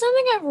 This is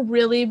something I've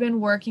really been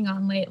working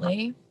on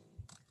lately.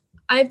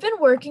 I've been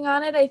working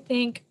on it, I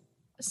think,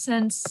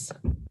 since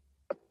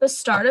the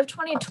start of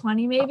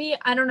 2020, maybe.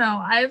 I don't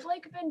know. I've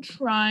like been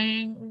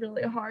trying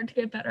really hard to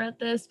get better at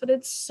this, but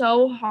it's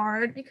so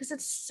hard because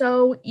it's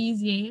so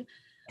easy.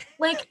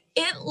 Like,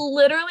 it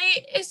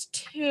literally is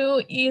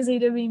too easy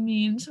to be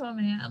mean to a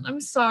man. I'm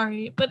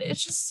sorry, but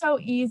it's just so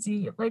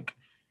easy. Like,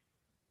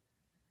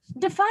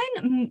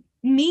 define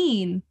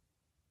mean.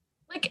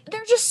 Like,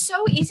 they're just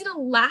so easy to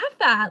laugh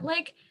at.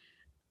 Like,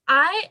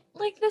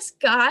 this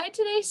guy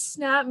today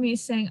snapped me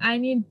saying I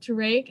need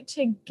Drake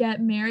to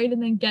get married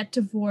and then get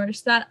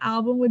divorced. That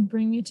album would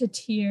bring me to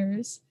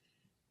tears.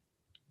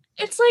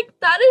 It's like,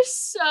 that is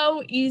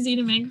so easy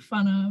to make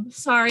fun of.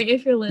 Sorry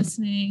if you're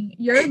listening.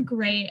 You're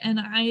great and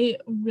I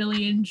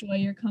really enjoy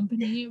your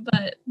company,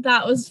 but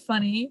that was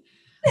funny.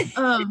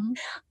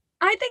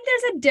 I think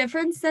there's a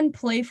difference than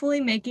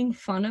playfully making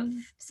fun of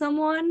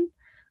someone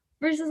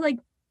versus like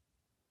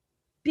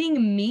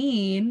being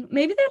mean.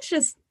 Maybe that's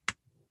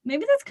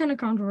kind of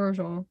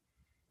controversial.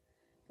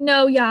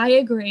 No, yeah, I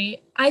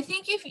agree. I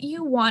think if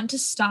you want to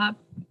stop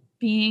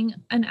being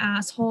an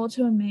asshole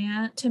to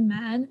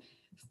men,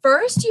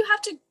 first you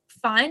have to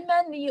find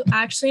men that you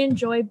actually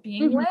enjoy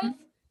being with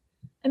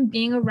and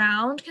being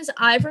around. Because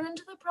I've run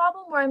into the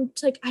problem where I'm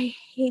like, I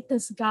hate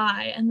this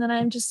guy, and then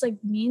I'm just like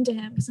mean to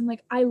him because I'm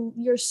like,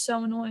 you're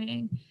so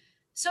annoying.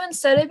 So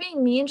instead of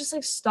being mean, just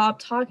like stop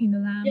talking to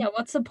them. Yeah,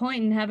 what's the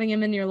point in having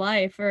him in your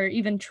life or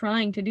even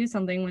trying to do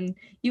something when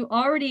you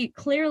already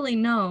clearly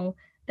know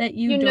that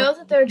you don't know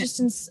that they're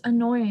just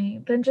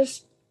annoying? Then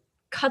just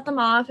cut them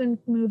off and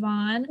move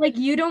on. Like,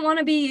 you don't want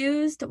to be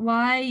used,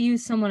 why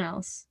use someone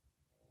else?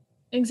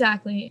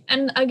 Exactly.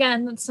 And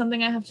again, that's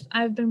something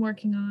I've been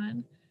working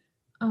on.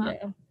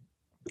 Yeah.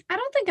 I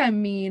don't think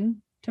I'm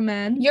mean to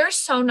men. You're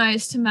so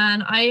nice to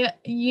men.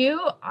 You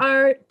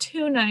are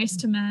too nice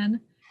to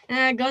men.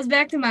 It goes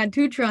back to my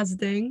too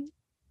trusting.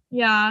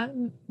 Yeah,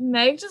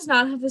 Meg does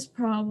not have this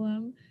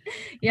problem.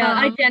 Yeah,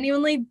 I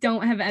genuinely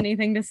don't have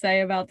anything to say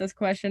about this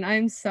question.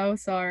 I'm so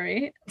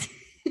sorry.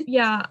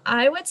 Yeah,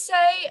 I would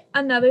say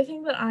another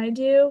thing that I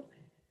do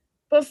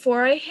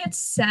before I hit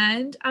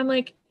send, I'm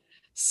like,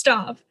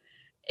 stop.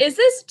 Is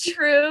this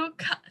true?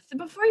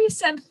 Before you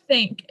send,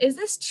 think, is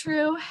this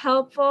true,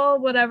 helpful,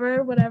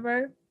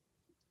 whatever?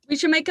 We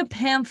should make a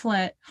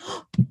pamphlet.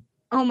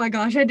 Oh my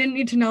gosh, I didn't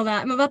need to know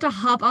that. I'm about to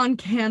hop on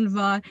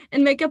Canva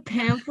and make a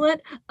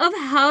pamphlet of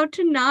how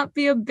to not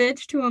be a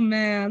bitch to a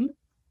man.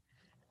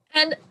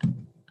 And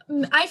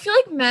I feel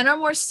like men are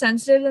more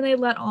sensitive than they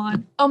let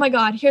on. Oh my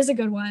God, here's a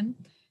good one.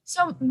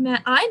 So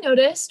I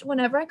noticed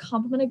whenever I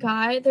compliment a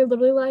guy, they're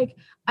literally like,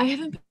 I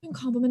haven't been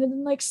complimented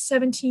in like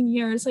 17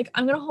 years. Like,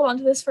 I'm going to hold on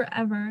to this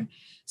forever.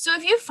 So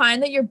if you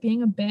find that you're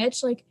being a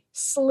bitch, like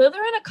slither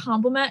in a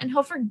compliment and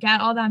he'll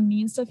forget all that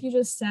mean stuff you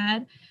just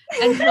said.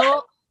 And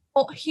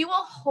he will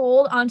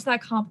hold onto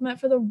that compliment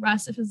for the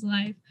rest of his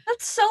life.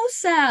 That's so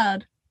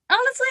sad.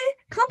 Honestly,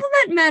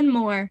 compliment men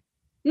more.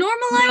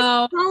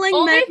 Normalize calling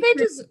only men.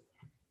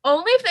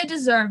 Only if they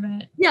deserve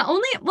it. Yeah,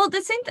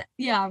 the same thing.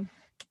 Yeah.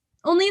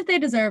 Only if they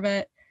deserve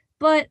it.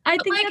 But I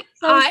think like, that's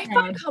so I sad.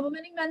 find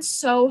complimenting men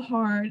so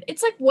hard.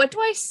 It's like, what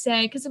do I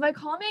say? Because if I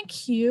call a man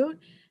cute,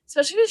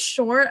 especially if he's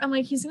short, I'm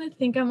like, he's gonna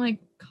think I'm like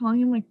calling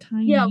him like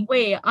tiny. Yeah,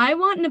 wait, I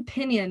want an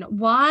opinion.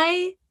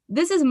 Why?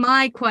 This is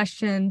my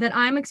question that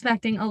I'm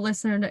expecting a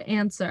listener to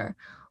answer.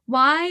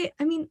 Why?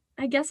 I mean,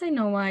 I guess I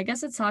know why. I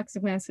guess it's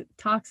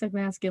toxic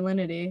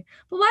masculinity.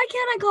 But why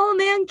can't I call a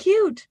man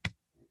cute?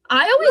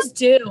 I always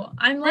do.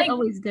 I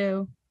always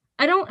do.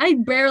 I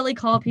barely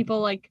call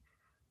people like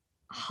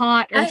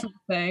hot or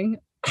something.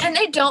 And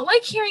they don't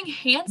like hearing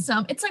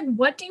handsome. It's like,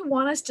 what do you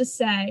want us to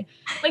say?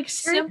 Like,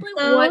 simply,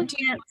 what do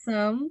you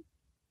handsome?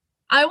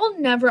 I will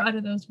never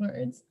utter those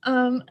words.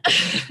 I'll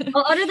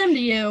utter them to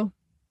you.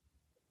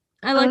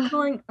 I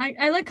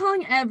like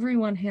calling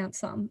everyone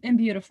handsome and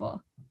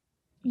beautiful.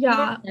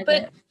 Yeah,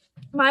 but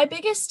my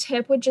biggest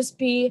tip would just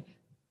be,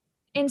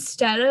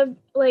 instead of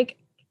like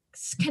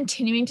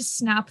continuing to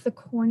snap the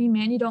corny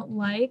man you don't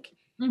like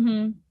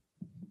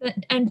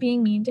and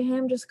being mean to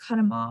him, just cut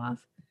him off.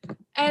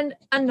 And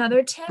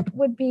another tip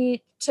would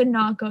be to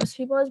not ghost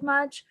people as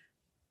much,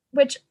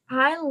 which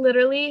I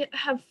literally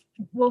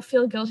will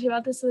feel guilty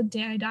about this the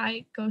day I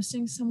die,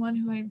 ghosting someone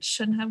who I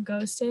shouldn't have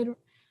ghosted.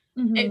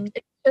 It's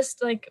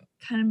just like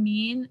kind of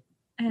mean,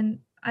 and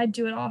I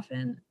do it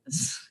often.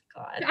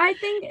 God. I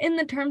think in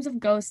the terms of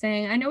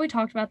ghosting, I know we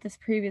talked about this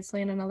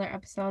previously in another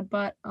episode,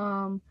 but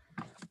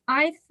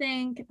I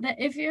think that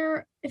if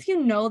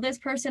you know this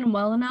person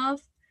well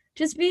enough,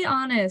 just be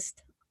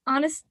honest.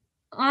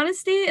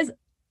 Honesty is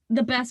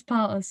the best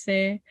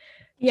policy.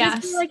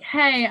 Yes. Just be like,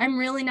 hey, I'm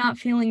really not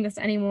feeling this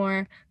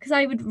anymore, because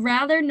I would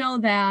rather know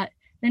that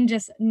than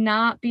just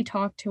not be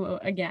talked to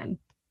again.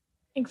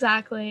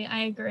 Exactly.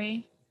 I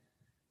agree.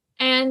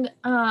 And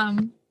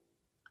I'm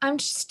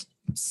just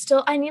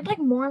still, I need like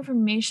more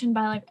information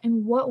by like,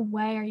 in what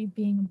way are you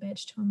being a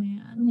bitch to a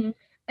man?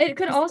 It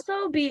could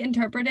also be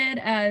interpreted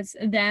as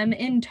them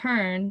in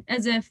turn,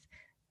 as if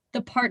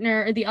the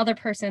partner or the other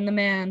person, the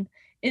man,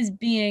 is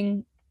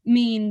being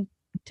mean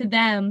to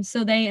them,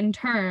 so they in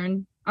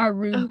turn are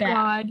rude back.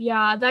 God,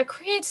 yeah, that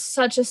creates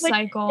such a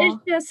cycle.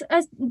 It's just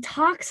a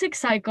toxic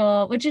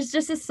cycle, which is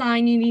just a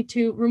sign you need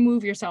to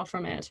remove yourself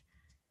from it.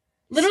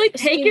 Literally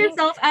take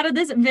yourself out of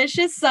this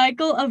vicious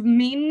cycle of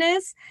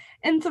meanness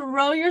and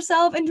throw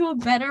yourself into a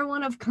better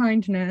one of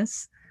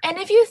kindness. And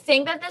if you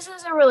think that this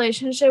is a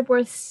relationship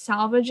worth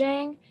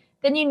salvaging,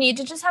 then you need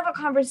to just have a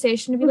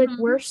conversation to be like, Mhm.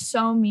 we're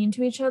so mean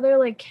to each other.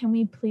 Like, can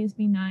we please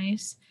be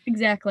nice?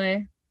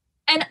 Exactly.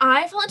 And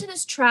I fall into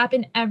this trap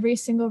in every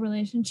single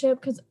relationship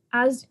because,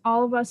 as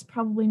all of us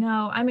probably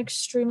know, I'm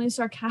extremely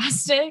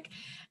sarcastic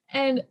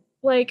and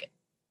like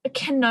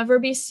can never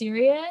be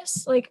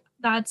serious. Like,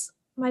 that's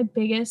my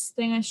biggest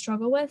thing I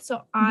struggle with. So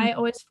Mhm. I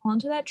always fall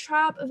into that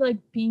trap of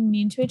like being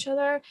mean to each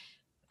other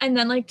and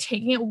then like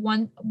taking it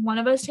one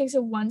of us takes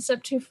it one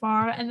step too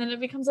far and then it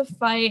becomes a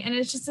fight and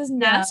it's just this Yeah.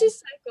 nasty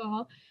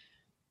cycle.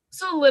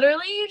 So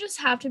literally you just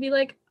have to be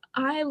like,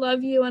 I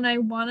love you and I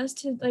want us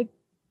to like,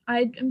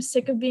 I am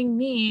sick of being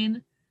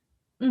mean.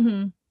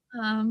 Mhm.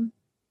 Um,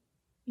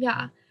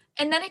 yeah.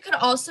 And then it could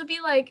also be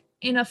like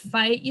in a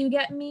fight you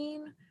get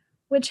mean,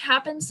 which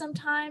happens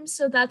sometimes.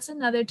 So that's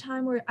another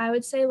time where I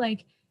would say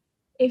like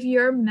if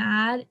you're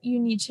mad, you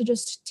need to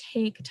just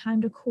take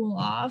time to cool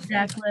off.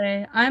 Like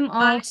Exactly. I'm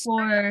I all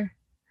for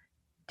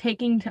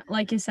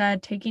like you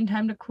said, taking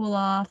time to cool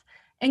off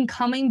and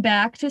coming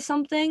back to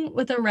something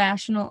with a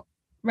rational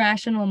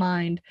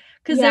mind.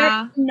 Because there's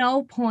yeah.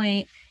 no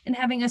point in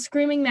having a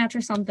screaming match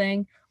or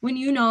something when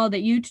you know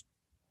that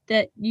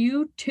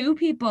you two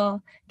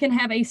people can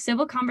have a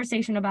civil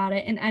conversation about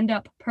it and end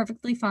up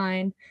perfectly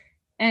fine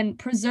and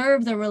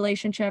preserve the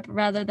relationship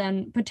rather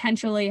than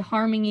potentially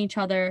harming each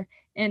other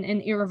in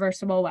an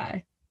irreversible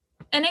way.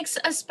 And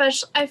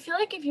especially I feel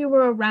like if you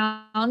were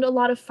around a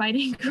lot of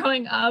fighting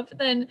growing up,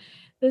 then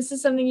this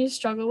is something you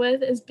struggle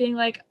with is being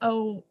like,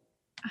 oh,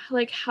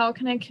 like how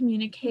can I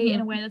communicate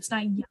in a Mhm. way that's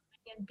not yelling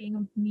and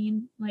being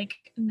mean, like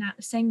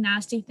saying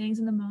nasty things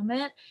in the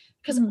moment?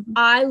 Because Mhm.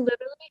 I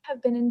literally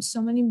have been in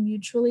so many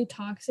mutually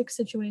toxic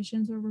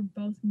situations where we're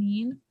both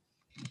mean.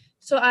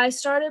 So I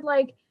started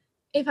like,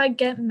 if I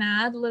get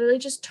mad, literally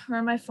just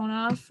turn my phone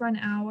off for an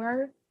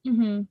hour,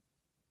 Mhm.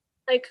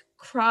 like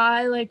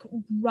cry, like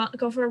run,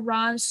 go for a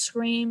run,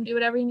 scream, do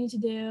whatever you need to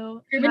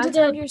do. Driven to Have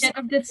time the to pit yourself,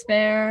 of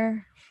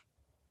despair.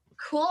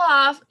 cool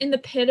off in the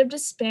pit of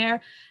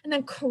despair, and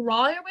then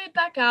crawl your way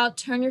back out,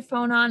 turn your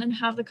phone on, and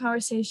have the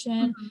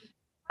conversation Mhm.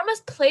 from a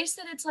place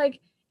that it's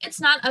like, it's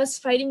not us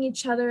fighting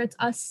each other, it's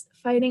us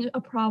fighting a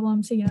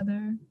problem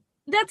together.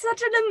 That's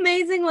such an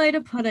amazing way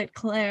to put it,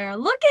 Claire.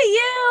 Look at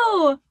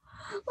you!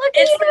 Look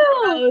at It's the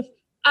you! growth.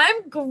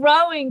 I'm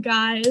growing,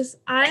 guys.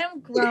 I am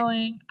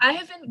growing. I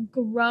have been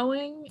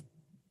growing.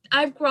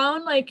 I've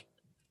grown like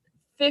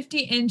 50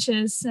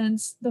 inches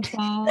since the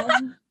fall.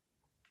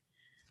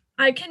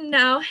 I can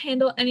now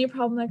handle any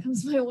problem that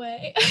comes my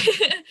way.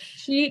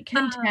 She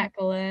can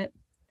tackle it.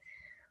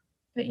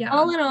 But yeah.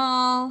 All in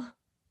all,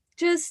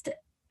 just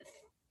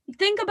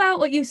think about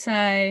what you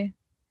say.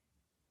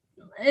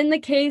 In the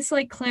case,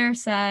 like Claire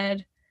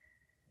said,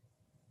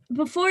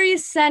 before you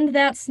send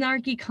that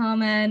snarky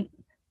comment,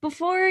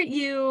 before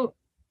you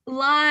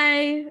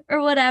lie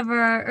or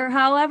whatever, or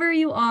however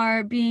you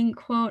are being,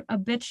 quote, a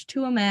bitch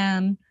to a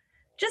man,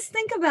 just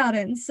think about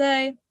it and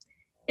say,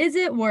 is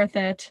it worth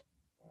it?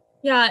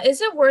 Yeah, is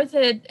it worth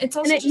it? It's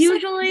And also it just like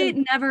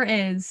usually never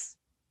is.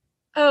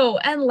 oh,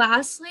 and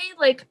lastly,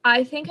 like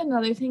I think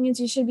another thing is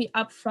you should be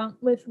upfront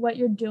with what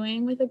you're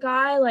doing with a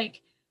guy,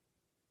 like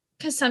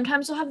because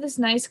sometimes you'll have this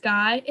nice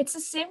guy. It's the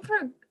same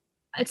for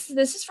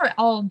this is for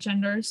all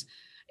genders.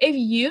 If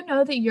you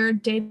know that you're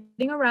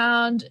dating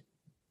around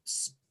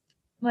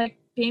like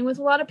being with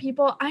a lot of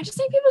people, I just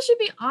think people should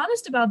be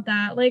honest about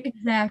that. Like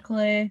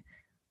Exactly.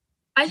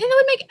 I think that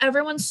would make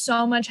everyone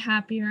so much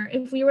happier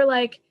if we were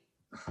like,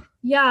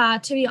 yeah,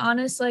 to be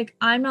honest, like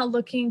I'm not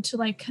looking to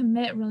like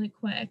commit really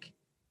quick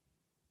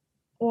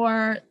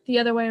or the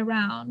other way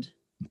around.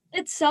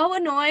 It's so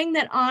annoying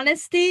that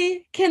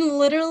honesty can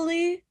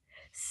literally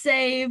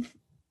save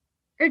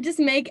or just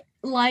make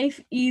life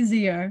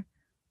easier.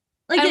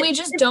 Like And it we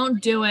just it,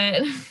 don't do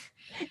it.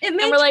 it And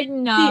may we're like, change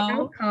the no.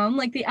 outcome.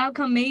 Like the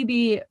outcome may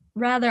be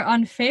rather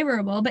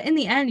unfavorable, but in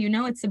the end, you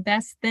know it's the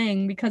best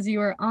thing because you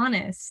were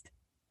honest.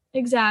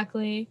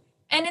 Exactly.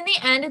 And in the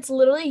end, it's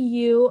literally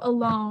you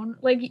alone.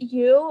 Like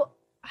you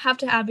have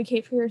to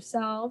advocate for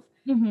yourself.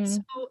 So Mm-hmm.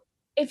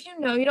 if you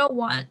know you don't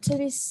want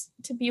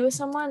to be with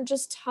someone,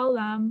 just tell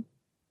them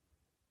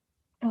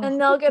Oh, and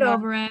they'll get yeah.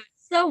 over it.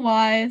 So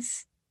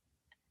wise.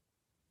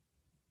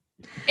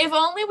 If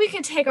only we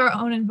could take our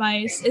own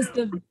advice is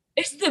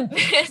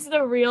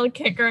the real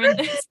kicker in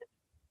this.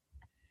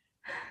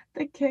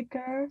 The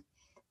kicker.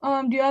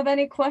 Do you have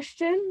any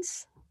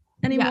questions?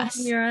 Any more on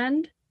Yes, your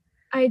end?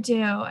 I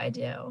do. I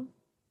do.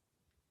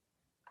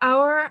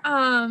 Our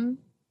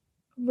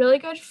really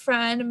good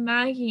friend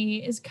Maggie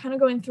is kind of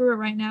going through it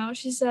right now.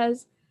 She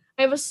says,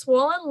 I have a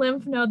swollen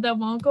lymph node that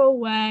won't go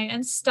away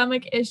and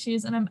stomach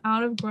issues, and I'm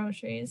out of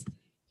groceries.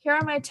 Here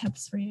are my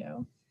tips for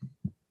you.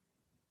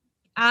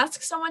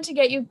 Ask someone to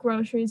get you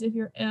groceries if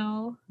you're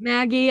ill.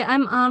 Maggie,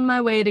 I'm on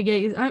my way to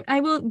get you. I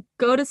will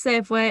go to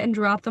Safeway and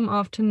drop them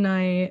off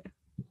tonight.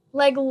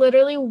 Like,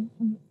 literally,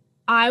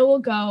 we'll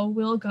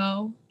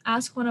go.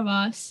 Ask one of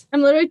us.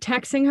 I'm literally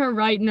texting her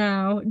right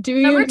now. Do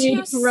you Number need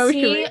two, see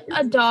groceries?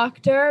 a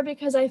doctor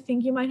because I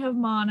think you might have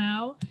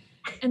mono.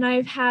 and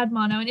I've had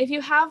mono. And if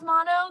you have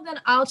mono, then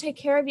I'll take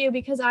care of you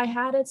because I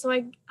had it, so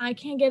I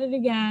can't get it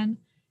again.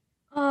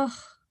 Oh,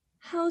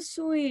 how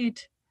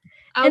sweet.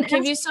 I'll And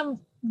give you some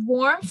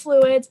warm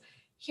fluids.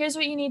 Here's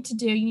what you need to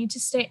do. You need to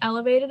stay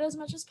elevated as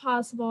much as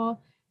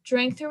possible.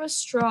 Drink through a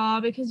straw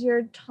because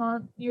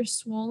your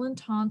swollen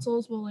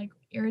tonsils will like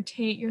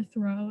irritate your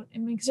throat. It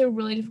makes it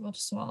really difficult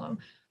to swallow.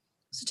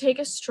 So take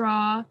a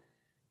straw,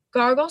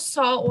 gargle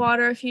salt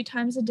water a few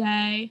times a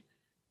day,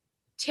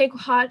 take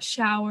hot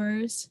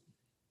showers,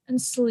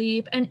 and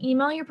sleep, and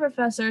email your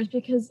professors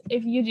because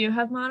if you do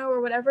have mono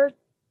or whatever,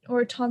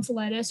 or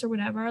tonsillitis or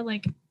whatever,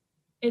 like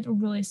it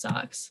really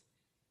sucks.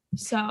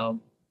 So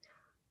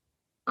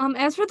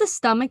as for the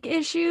stomach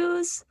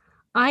issues,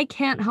 I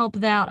can't help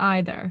that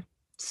either.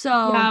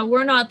 So yeah,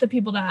 we're not the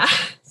people to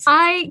ask.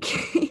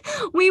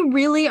 we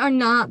really are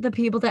not the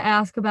people to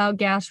ask about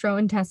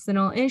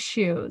gastrointestinal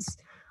issues.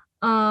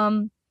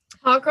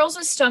 Hot girls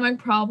with stomach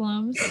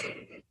problems.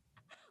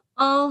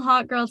 All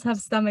hot girls have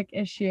stomach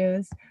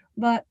issues,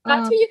 but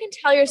That's what you can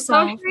tell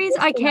yourself. groceries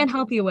I can't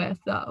help you with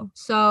though.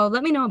 So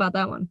let me know about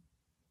that one.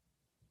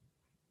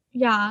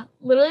 Yeah,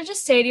 literally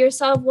just say to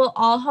yourself, well,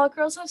 all hot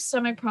girls have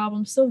stomach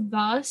problems, so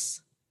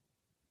thus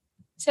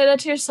say that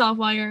to yourself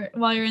while you're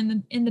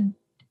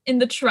in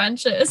the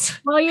trenches.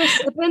 While you're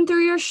sipping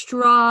through your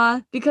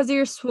straw because of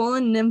your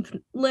swollen lymph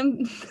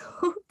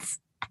nodes.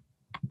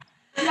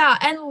 Yeah,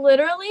 and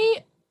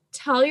literally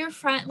tell your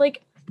friend,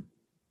 like,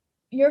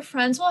 your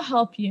friends will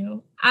help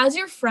you. As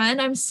your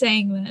friend, I'm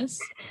saying this.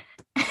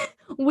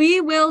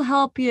 We will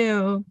help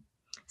you.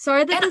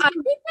 Sorry that I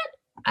think that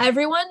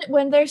everyone,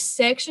 when they're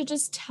sick, should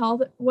just tell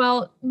them.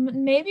 Well,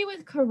 maybe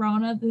with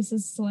Corona, this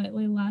is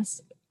slightly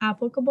less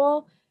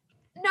applicable.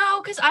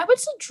 No, because I would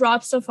still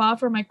drop stuff off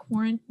for my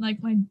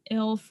my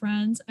ill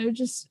friends. I would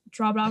just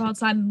drop it off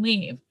outside and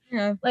leave.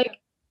 Yeah. Like,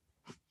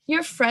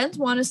 your friends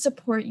want to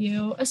support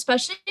you,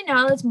 especially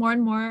now that more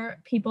and more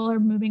people are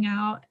moving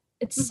out.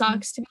 It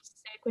sucks to be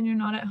sick when you're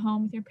not at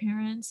home with your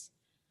parents,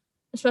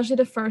 especially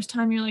the first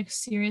time you're like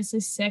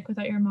seriously sick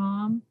without your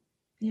mom.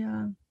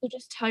 Yeah. So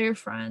just tell your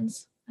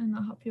friends and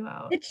they'll help you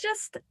out. It's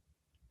just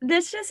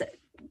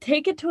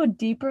take it to a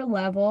deeper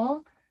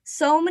level.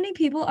 So many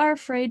people are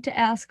afraid to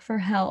ask for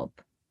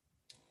help.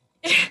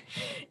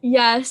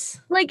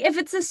 Yes. Like if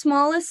it's the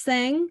smallest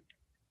thing,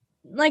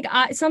 like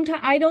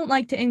sometimes I don't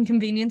like to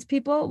inconvenience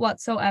people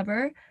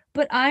whatsoever,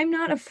 but I'm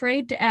not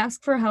afraid to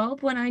ask for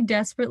help when I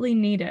desperately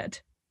need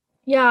it.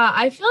 Yeah,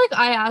 I feel like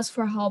I ask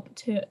for help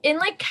too in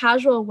like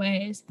casual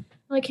ways.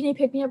 Like, can you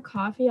pick me up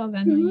coffee? I'll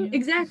Venmo you.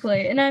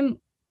 Exactly. And I'm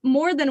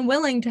more than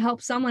willing to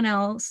help someone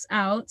else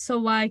out. So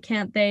why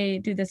can't they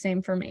do the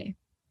same for me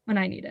when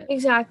I need it?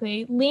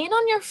 Exactly. Lean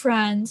on your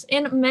friends.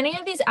 In many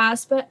of these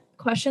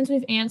questions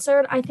we've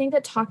answered, I think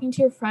that talking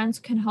to your friends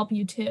can help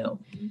you too.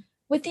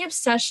 With the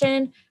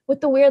obsession,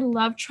 with the weird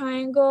love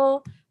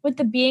triangle, with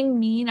the being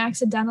mean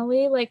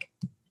accidentally, like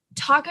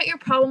talk out your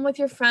problem with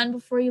your friend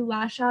before you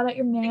lash out at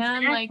your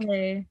man.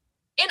 Exactly. Like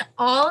in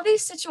all of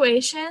these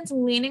situations,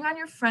 leaning on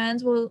your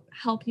friends will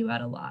help you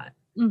out a lot.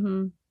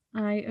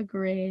 I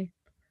agree.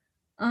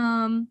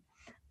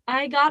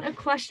 I got a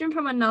question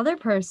from another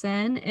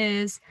person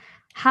is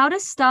how to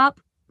stop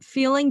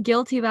feeling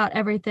guilty about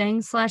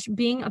everything /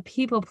 being a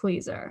people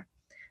pleaser.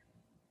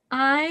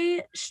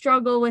 I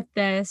struggle with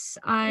this.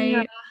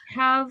 I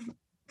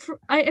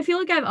feel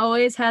like I've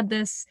always had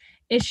this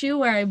issue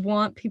where I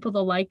want people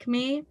to like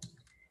me.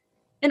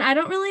 And I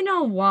don't really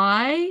know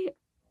why,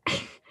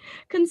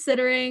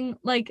 considering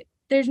like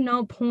there's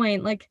no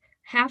point. Like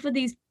half of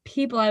these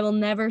people I will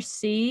never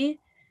see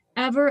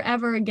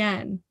ever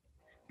again.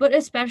 But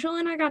especially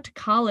when I got to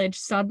college,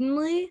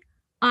 suddenly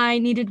I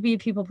needed to be a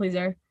people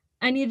pleaser.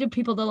 I needed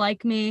people to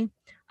like me.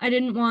 I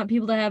didn't want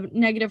people to have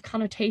negative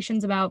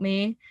connotations about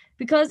me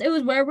because it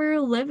was where we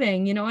were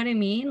living. You know what I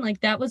mean? Like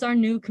that was our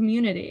new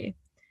community.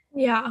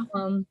 Yeah.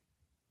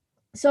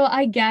 So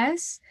I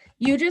guess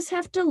you just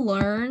have to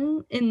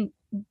learn in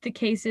the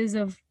cases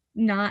of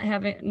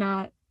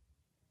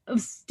of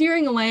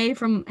steering away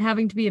from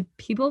having to be a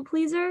people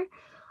pleaser.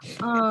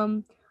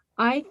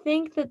 I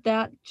think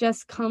that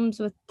just comes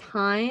with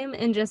time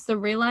and just the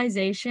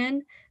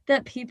realization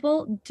that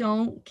people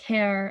don't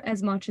care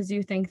as much as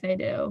you think they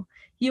do.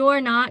 You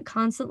are not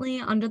constantly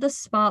under the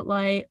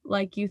spotlight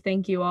like you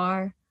think you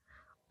are.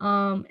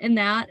 And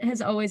that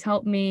has always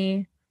helped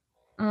me.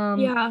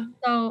 Yeah.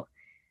 So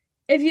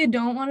if you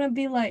don't want to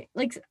be like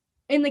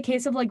in the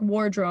case of like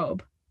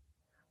wardrobe,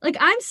 like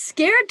I'm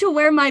scared to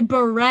wear my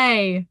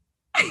beret.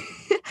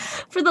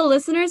 For the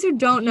listeners who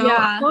don't know,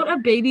 I bought a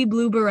baby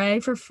blue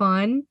beret for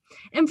fun.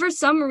 And for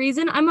some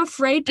reason, I'm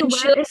afraid to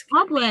wear it in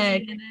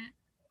public.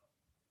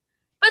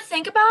 But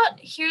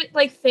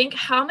think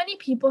how many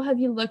people have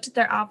you looked at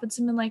their outfits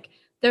and been like,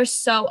 they're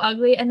so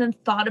ugly and then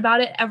thought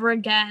about it ever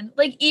again?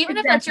 Like, even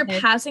if that's your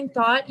passing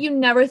thought, you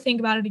never think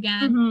about it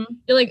again.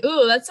 You're like,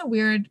 ooh, that's a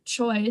weird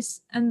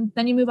choice. And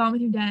then you move on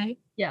with your day.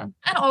 Yeah.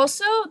 And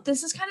also,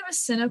 this is kind of a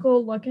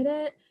cynical look at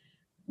it.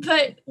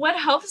 But what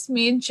helps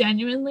me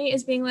genuinely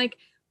is being like,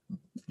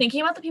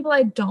 thinking about the people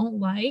I don't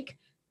like,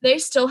 they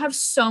still have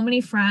so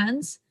many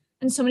friends.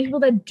 and so many people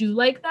that do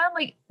like them,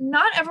 like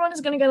not everyone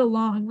is going to get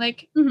along.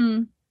 Like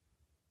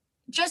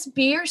just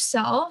be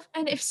yourself,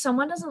 and if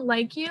someone doesn't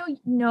like you,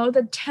 know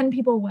that 10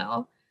 people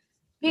will.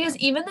 Because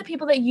even the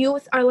people that you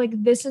are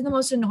like, this is the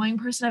most annoying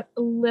person I've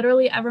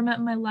literally ever met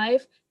in my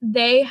life,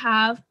 they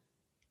have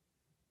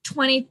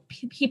 20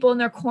 people in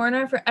their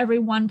corner for every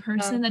one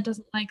person that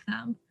doesn't like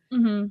them.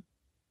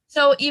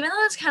 So even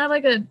though it's kind of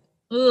like a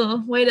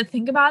way to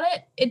think about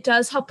it, it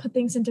does help put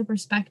things into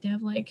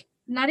perspective. Like,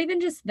 not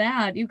even just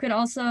that, you could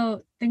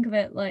also think of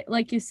it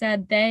like you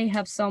said, they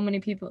have so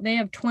many people. They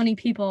have 20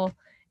 people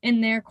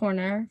in their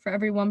corner for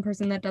every one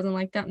person that doesn't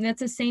like them. And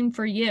that's the same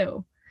for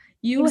you.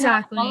 You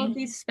exactly. have all of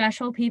these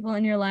special people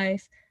in your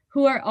life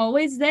who are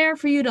always there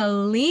for you to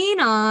lean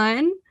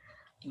on.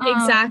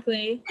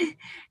 Exactly.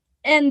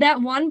 And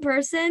that one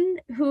person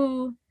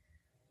who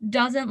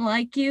doesn't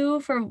like you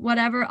for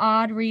whatever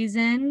odd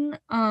reason,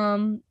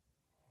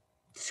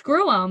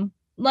 screw them.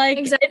 Like,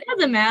 exactly. It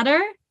doesn't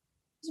matter.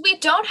 We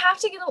don't have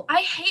to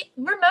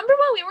remember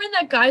when we were in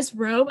that guy's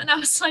room and I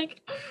was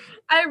like,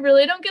 I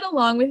really don't get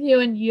along with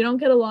you and you don't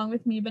get along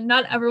with me, but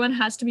not everyone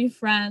has to be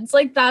friends.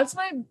 Like, that's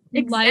my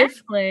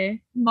life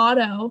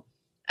motto.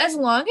 As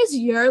long as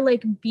you're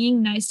like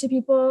being nice to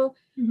people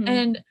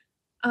and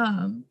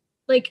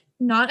like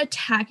not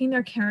attacking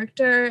their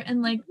character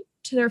and like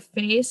to their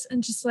face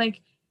and just like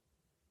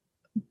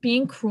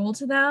being cruel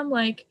to them,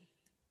 like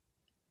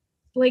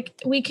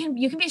you can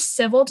be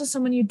civil to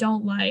someone you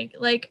don't like.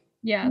 Like,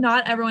 yeah,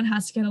 not everyone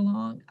has to get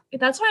along.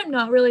 That's why I'm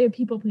not really a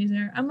people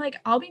pleaser. I'm like,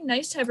 I'll be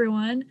nice to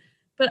everyone,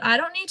 but I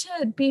don't need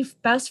to be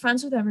best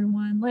friends with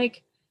everyone.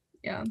 Like,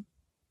 yeah,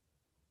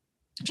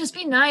 just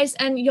be nice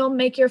and you'll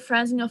make your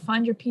friends and you'll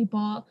find your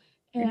people.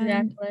 And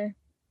exactly.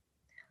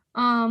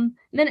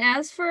 Then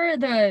as for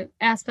the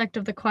aspect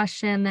of the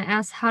question that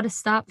asks how to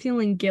stop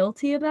feeling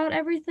guilty about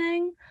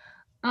everything,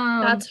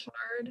 that's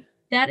hard.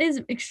 That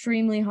is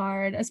extremely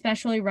hard,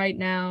 especially right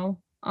now.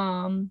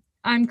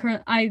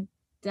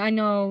 I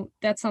know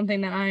that's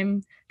something that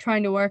I'm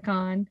trying to work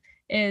on,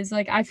 is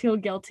like I feel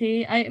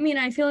guilty. I mean,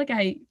 I feel like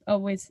I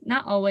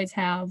not always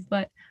have,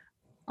 but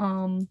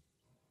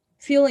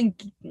feeling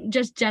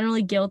just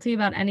generally guilty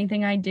about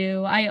anything I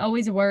do. I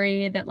always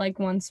worry that like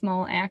one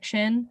small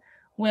action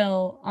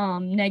will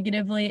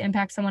negatively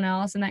impact someone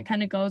else, and that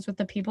kind of goes with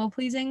the people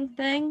pleasing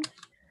thing.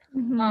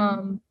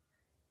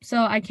 So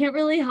I can't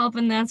really help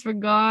in that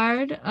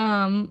regard.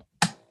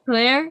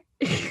 Claire?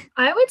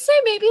 I would say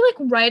maybe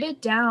like write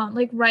it down.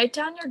 Like write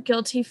down your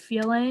guilty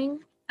feeling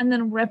and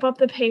then rip up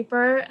the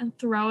paper and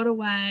throw it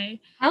away.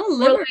 How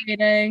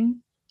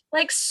liberating.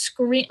 Like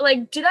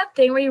do that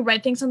thing where you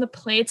write things on the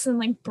plates and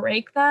like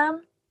break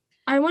them.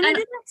 I want to do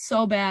that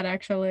so bad,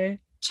 actually.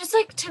 Just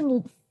like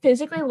to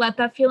physically let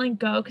that feeling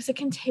go, because it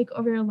can take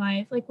over your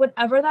life. Like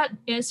whatever that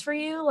is for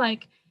you,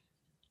 like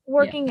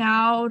working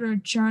out or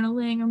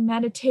journaling or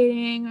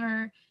meditating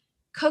or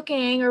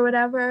cooking or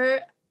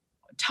whatever,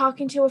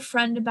 talking to a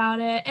friend about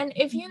it. And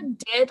if you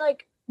did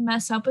like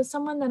mess up with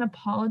someone, then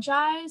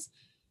apologize.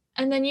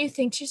 And then you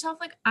think to yourself,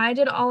 like, I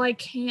did all I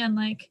can.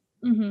 Like,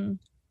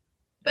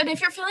 but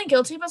if you're feeling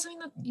guilty about something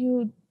that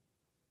you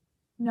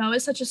know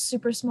is such a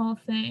super small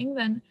thing,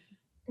 then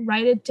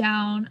write it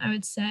down, I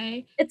would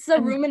say. It's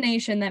the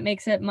rumination that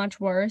makes it much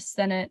worse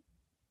than it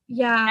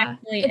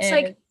actually it's is.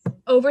 like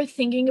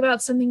overthinking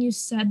about something you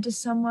said to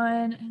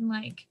someone, and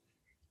like,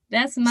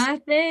 that's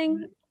my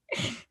thing.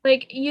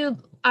 Like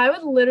I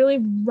would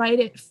literally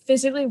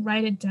physically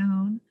write it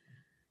down.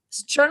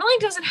 Journaling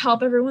doesn't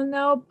help everyone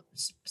though,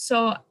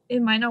 so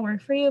it might not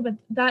work for you, but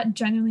that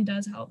genuinely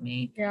does help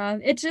me. Yeah,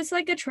 it's just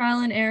like a trial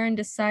and error in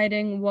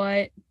deciding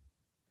what,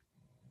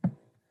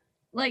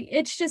 like,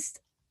 it's just,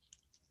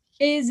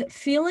 is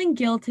feeling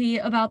guilty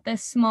about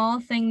this small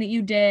thing that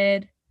you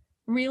did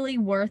really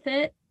worth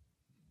it?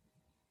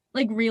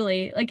 Like,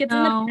 really, like, it's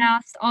in the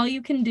past. All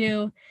you can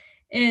do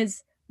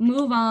is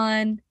move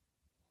on,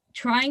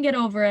 try and get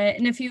over it.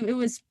 And if it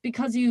was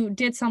because you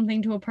did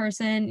something to a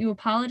person, you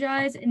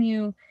apologize and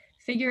you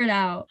figure it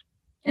out.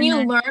 And you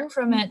learn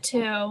from it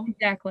too.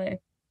 Exactly.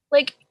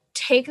 Like,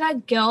 take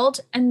that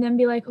guilt and then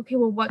be like, okay,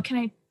 well, what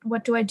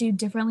do I do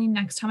differently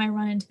next time I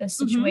run into this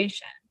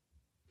situation?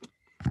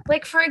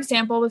 Like, for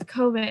example, with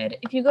COVID,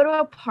 if you go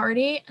to a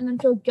party and then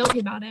feel guilty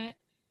about it,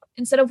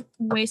 instead of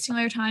wasting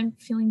all your time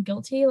feeling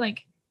guilty,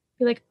 like,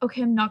 be like,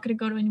 okay, I'm not going to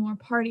go to any more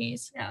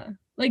parties. Yeah.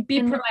 Like, be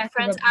proactive. When my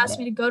friends ask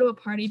me to go to a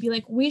party, be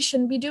like, we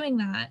shouldn't be doing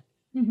that.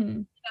 You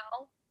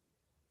know?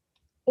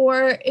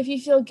 Or if you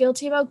feel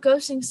guilty about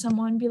ghosting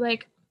someone, be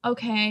like,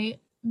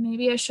 okay,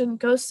 maybe I shouldn't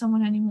ghost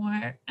someone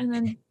anymore. And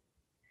then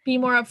be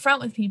more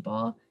upfront with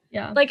people.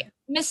 Yeah. Like,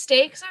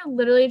 mistakes are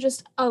literally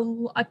just a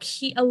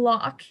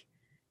lock,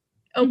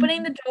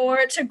 opening the door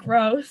to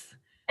growth.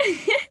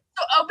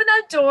 So open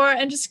that door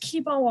and just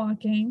keep on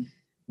walking.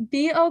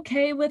 Be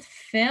okay with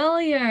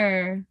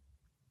failure.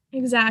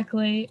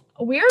 Exactly.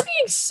 We are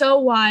being so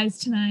wise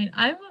tonight.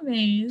 I'm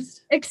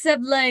amazed.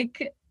 Except,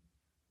 like,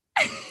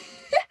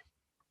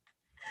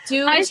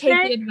 take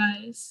the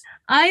advice.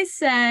 I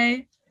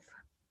say,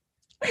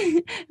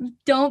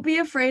 don't be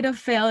afraid of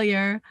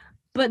failure.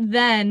 But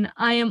then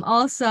I am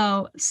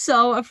also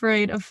so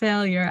afraid of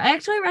failure. I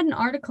actually read an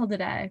article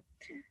today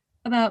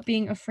about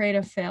being afraid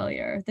of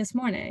failure this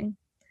morning.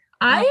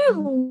 I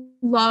don't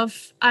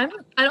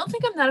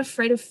think I'm that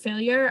afraid of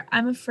failure.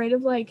 I'm afraid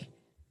of like,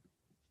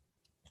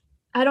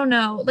 I don't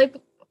know, like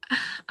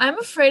I'm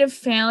afraid of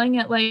failing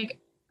at like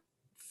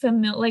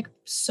like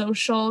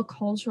social,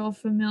 cultural,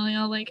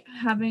 familial, like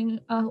having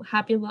a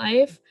happy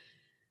life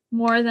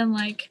more than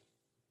like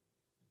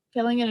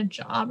failing at a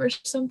job or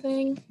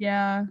something.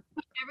 Yeah,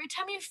 Every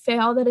time you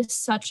fail, that is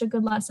such a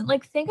good lesson.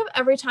 Like think of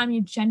every time you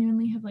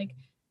genuinely have like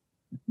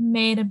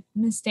made a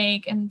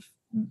mistake and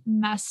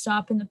messed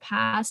up in the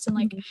past and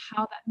like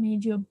how that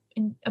made you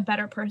a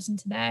better person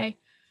today.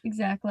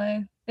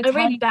 exactly. It's how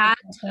Every you take bad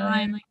that failure.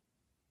 time, like,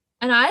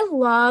 and I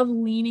love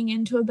leaning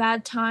into a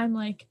bad time.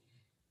 Like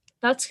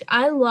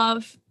I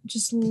love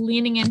just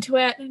leaning into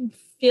it and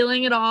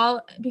feeling it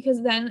all,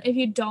 because then if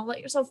you don't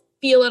let yourself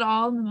feel it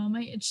all in the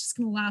moment, it's just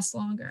gonna last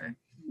longer.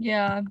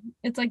 Yeah,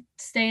 it's like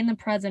stay in the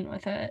present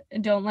with it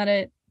and don't let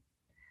it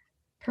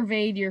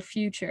pervade your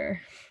future.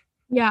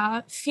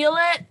 Yeah, feel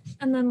it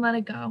and then let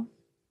it go.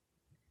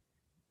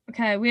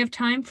 Okay, we have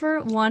time for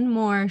one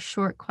more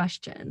short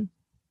question.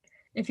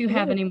 If you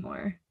have Ooh. any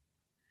more.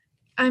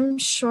 I'm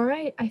sure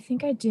I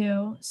think I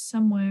do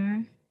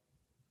somewhere.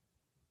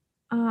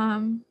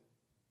 Um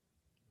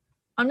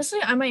Honestly,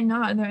 I might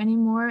not. Are there any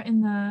more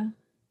in the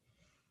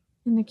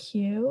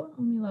queue? Let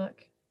me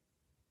look.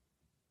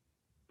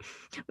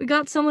 We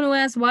got someone who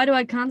asked, why do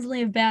I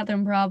constantly have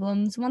bathroom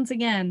problems? Once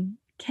again,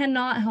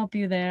 cannot help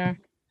you there.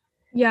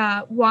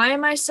 Yeah, why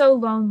am I so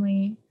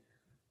lonely?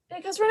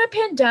 Because we're in a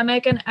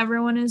pandemic and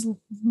everyone is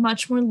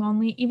much more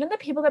lonely. Even the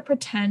people that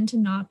pretend to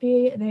not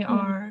be, they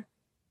are.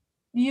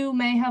 You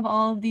may have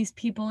all of these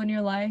people in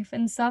your life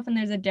and stuff, and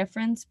there's a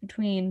difference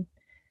between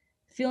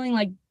feeling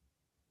like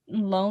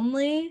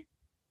lonely,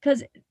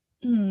 because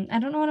I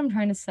don't know what I'm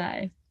trying to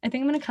say. I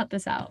think I'm gonna cut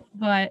this out,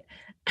 but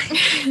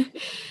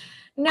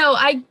No,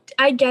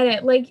 I get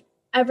it. Like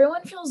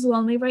everyone feels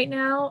lonely right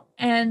now,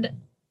 and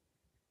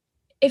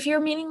if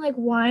you're meaning like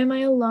why am I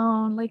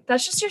alone? Like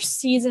that's just your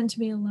season to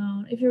be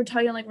alone. If you were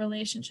talking like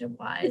relationship it's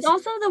wise.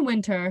 also the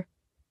winter.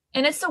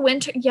 And it's the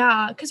winter,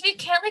 yeah, because we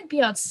can't like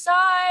be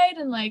outside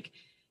and like,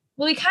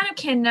 well, we kind of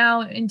can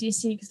now in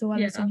DC because the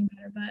weather's Yeah. getting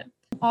better.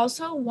 But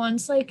also,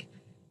 once like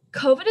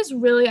COVID is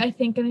really, I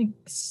think, gonna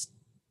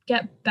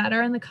get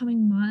better in the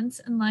coming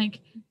months, and like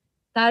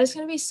that is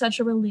gonna be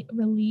such a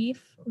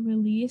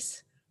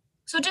release.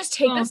 So just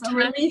take this Both a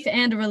time. relief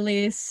and a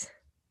release.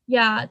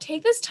 Yeah,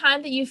 take this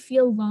time that you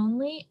feel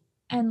lonely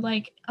and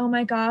like, oh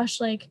my gosh,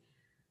 like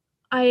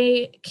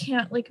I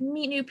can't like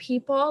meet new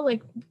people,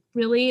 like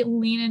really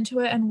lean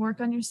into it and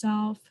work on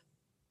yourself.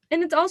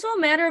 And it's also a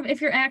matter of if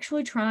you're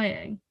actually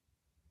trying.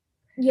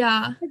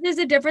 Yeah. There's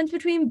a difference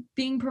between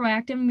being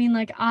proactive and being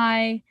like,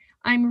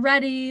 I'm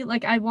ready,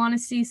 like I want to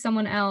see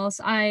someone else.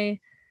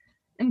 I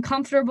am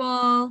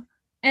comfortable.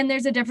 And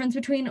there's a difference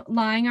between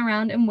lying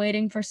around and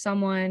waiting for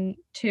someone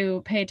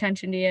to pay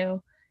attention to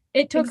you.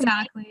 It took me,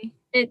 Exactly.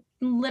 it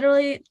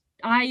literally,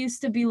 I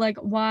used to be like,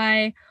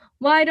 why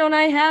don't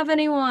I have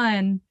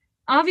anyone?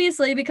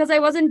 Obviously, because I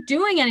wasn't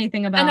doing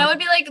anything about And I it. would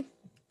be like,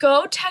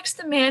 go text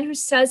the man who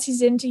says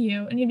he's into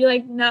you. And you'd be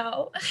like,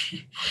 no.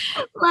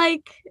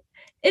 Like,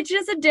 it's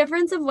just a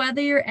difference of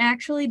whether you're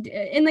actually,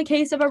 in the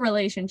case of a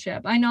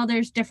relationship, I know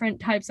there's different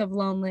types of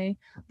lonely,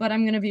 but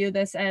I'm going to view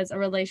this as a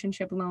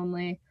relationship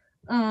lonely.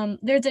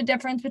 There's a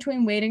difference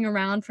between waiting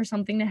around for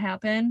something to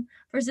happen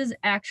versus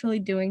actually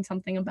doing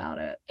something about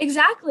it.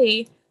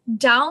 Exactly.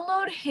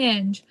 Download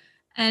Hinge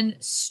and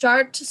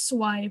start to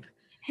swipe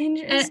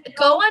Hinge and is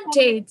go so on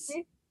dates.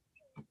 funny.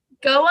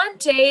 Go on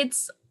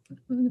dates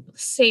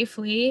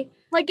safely.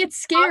 Like,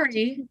 it's Talk to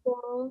scary,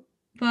 people.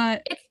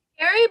 but It's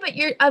scary, but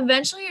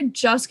you're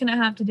just gonna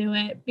have to do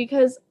it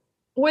because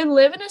we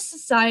live in a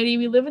society,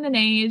 we live in an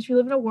age, we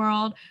live in a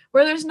world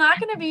where there's not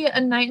gonna be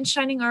a knight in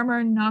shining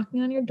armor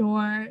knocking on your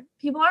door.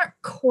 People aren't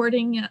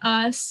courting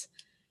us.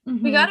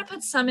 We gotta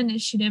put some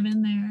initiative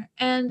in there.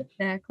 And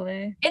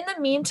exactly. in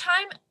the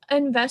meantime,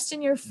 invest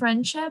in your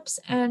friendships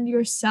and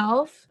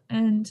yourself,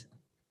 and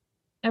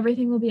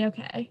everything will be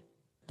okay.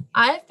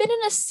 I've been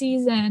in a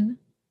season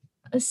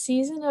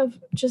of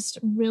just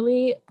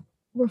really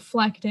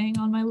reflecting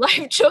on my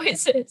life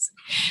choices.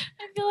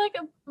 I feel like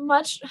a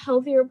much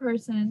healthier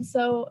person.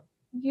 So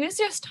use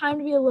this time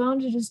to be alone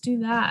to just do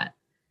that.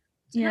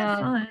 It's kind of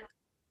fun.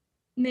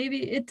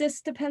 Maybe it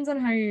just depends on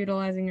how you're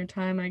utilizing your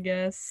time, I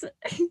guess.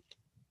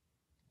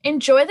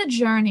 Enjoy the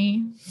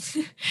journey,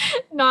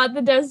 not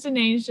the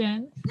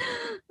destination.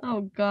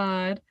 Oh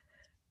God.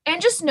 And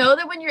just know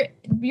that when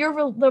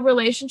the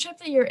relationship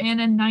that you're in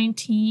at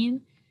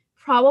 19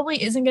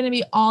 probably isn't going to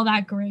be all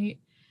that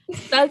great.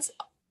 That's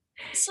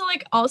so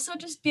like also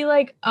just be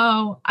like,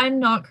 oh, I'm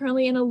not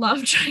currently in a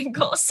love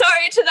triangle.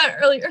 Sorry to that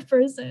earlier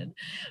person.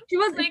 She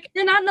was Like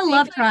You're not in a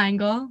love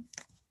triangle.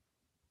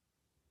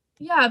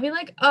 yeah, be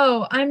like,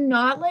 oh, I'm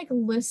not like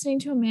listening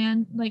to a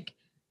man like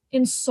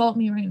insult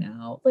me right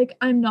now. Like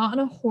I'm not on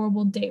a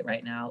horrible date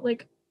right now.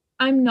 Like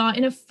I'm not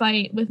in a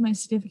fight with my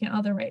significant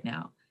other right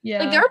now. Yeah.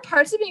 Like there are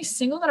parts of being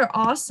single that are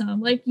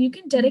awesome. Like you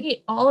can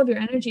dedicate all of your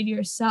energy to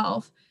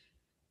yourself.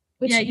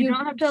 Which Yeah, you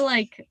don't have to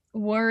like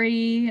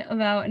worry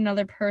about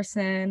another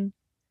person.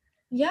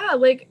 Yeah,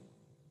 like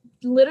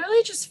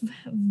literally just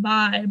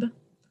vibe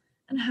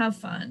and have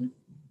fun.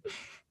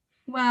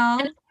 Well,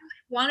 And if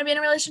you want to be in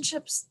a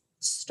relationship,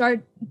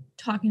 start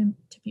talking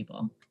to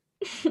people.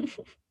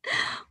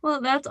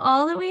 well, that's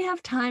all that we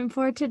have time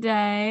for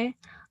today.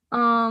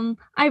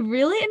 I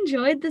really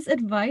enjoyed this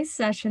advice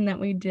session that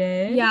we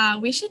did. Yeah,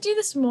 we should do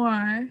this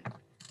more.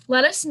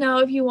 Let us know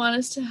if you want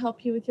us to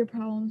help you with your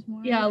problems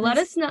more. Yeah, let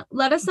us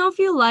know if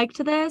you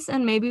liked this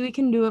and maybe we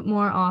can do it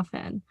more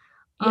often.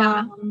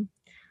 Yeah.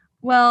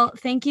 Well,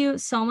 thank you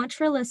so much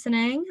for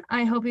listening.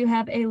 I hope you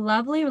have a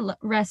lovely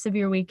rest of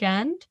your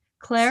weekend.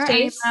 Claire, Stay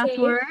any last safe.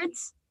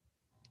 words?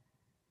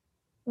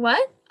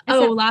 What? I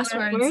said Oh, last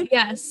words.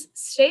 Yes.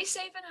 Stay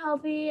safe and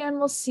healthy, and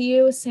we'll see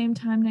you same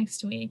time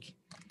next week.